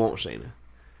definitely want Shayna.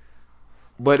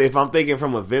 But if I'm thinking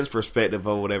from a Vince perspective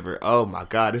or whatever, oh my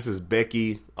God, this is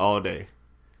Becky all day.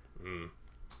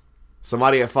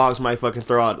 Somebody at Fox might fucking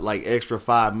throw out like extra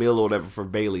 $5 million or whatever for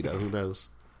Bayley, though. Who knows?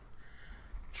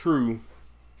 True.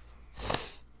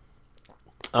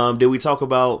 Did we talk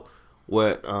about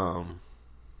what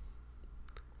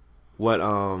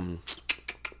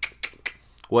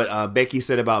Becky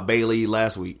said about Bayley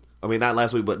last week? I mean, not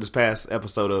last week, but this past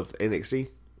episode of NXT.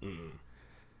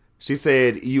 She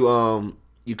said you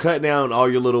cut down all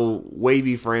your little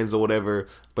wavy friends or whatever,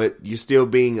 but you're still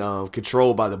being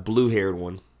controlled by the blue haired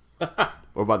one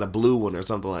or by the blue one or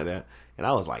something like that. And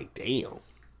I was like, damn,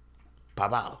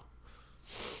 pow.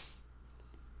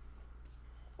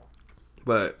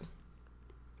 But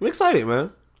I'm excited,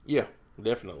 man. Yeah,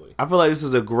 definitely. I feel like this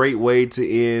is a great way to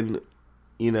end,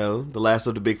 you know, the last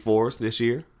of the big fours this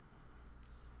year.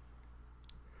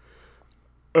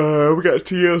 We got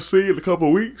TLC in a couple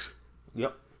of weeks.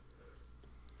 Yep.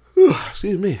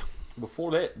 Excuse me.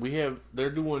 Before that, they're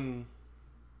doing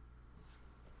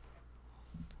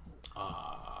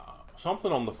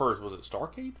something on the 1st. Was it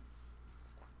Starrcade?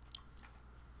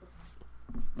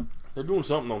 They're doing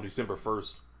something on December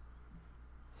 1st.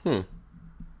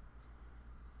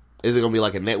 Is it gonna be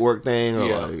like a network thing? Or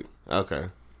Yeah. like, okay.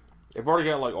 They've already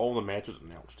got like all the matches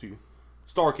announced too.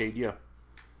 Starrcade, yeah.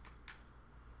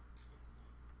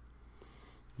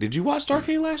 Did you watch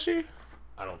Starrcade last year?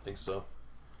 I don't think so.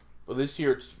 But this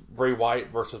year it's Bray Wyatt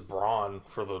versus Braun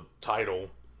for the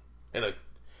title in a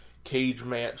cage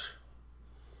match.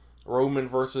 Roman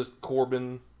versus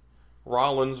Corbin.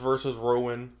 Rollins versus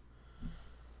Rowan.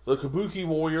 The Kabuki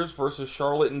Warriors versus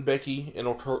Charlotte and Becky in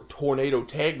a tornado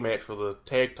tag match for the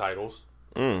tag titles.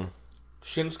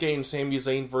 Shinsuke and Sami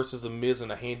Zayn versus The Miz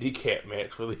in a handicap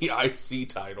match for the IC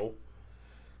title.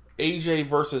 AJ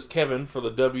versus Kevin for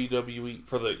the WWE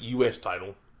for the US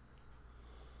title.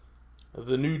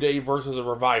 The New Day versus a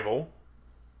Revival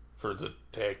for the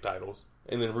tag titles.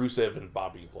 And then Rusev and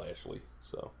Bobby Lashley.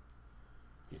 So,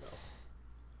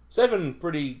 7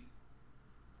 pretty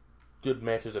good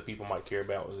matches that people might care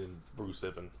about in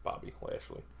Rusev and Bobby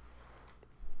Lashley.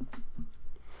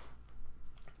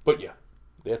 But yeah,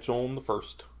 that's on the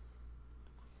 1st.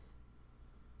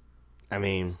 I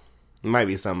mean, it might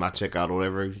be something I check out or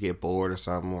whatever. You get bored or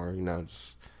something, or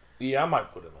just. Yeah, I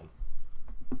might put it on.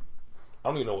 I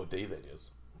don't even know what day that is.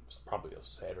 It's probably a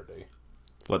Saturday.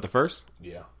 What, the 1st?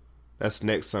 Yeah. That's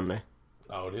next Sunday.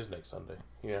 Oh, it is next Sunday.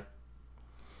 Yeah.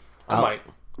 I might.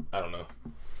 I don't know.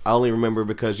 I only remember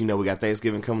because we got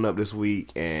Thanksgiving coming up this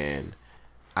week, and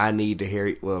I need to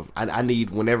hear. Well, I need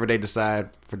whenever they decide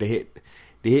to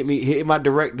hit my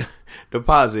direct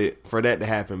deposit for that to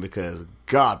happen, because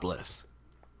God bless,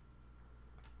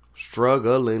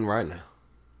 struggling right now.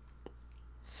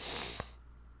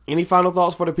 Any final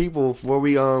thoughts for the people before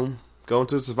we go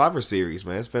into the Survivor Series,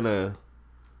 man? It's been a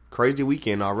crazy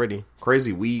weekend already.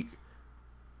 Crazy week.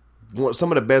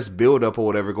 Some of the best build up or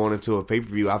whatever going into a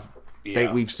pay-per-view I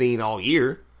think we've seen all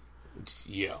year.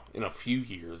 Yeah, in a few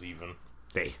years even.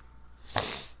 Hey.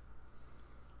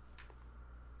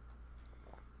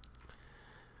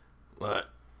 But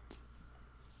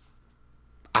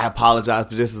I apologize,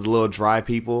 but this is a little dry,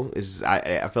 people.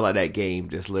 I feel like that game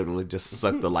just literally just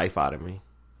sucked the life out of me.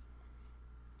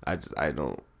 I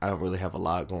don't really have a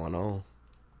lot going on.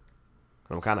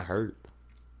 I'm kind of hurt.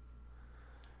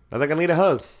 I think I need a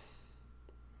hug.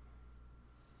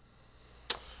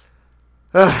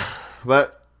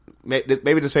 But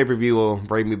maybe this pay-per-view will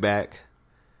bring me back.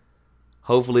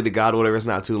 Hopefully, the God whatever, it's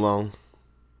not too long.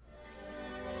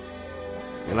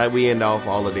 And like we end off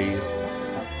all of these,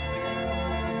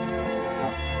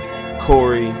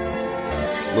 Corey,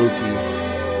 Mookie,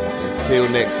 until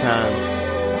next time,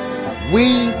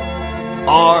 we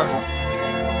are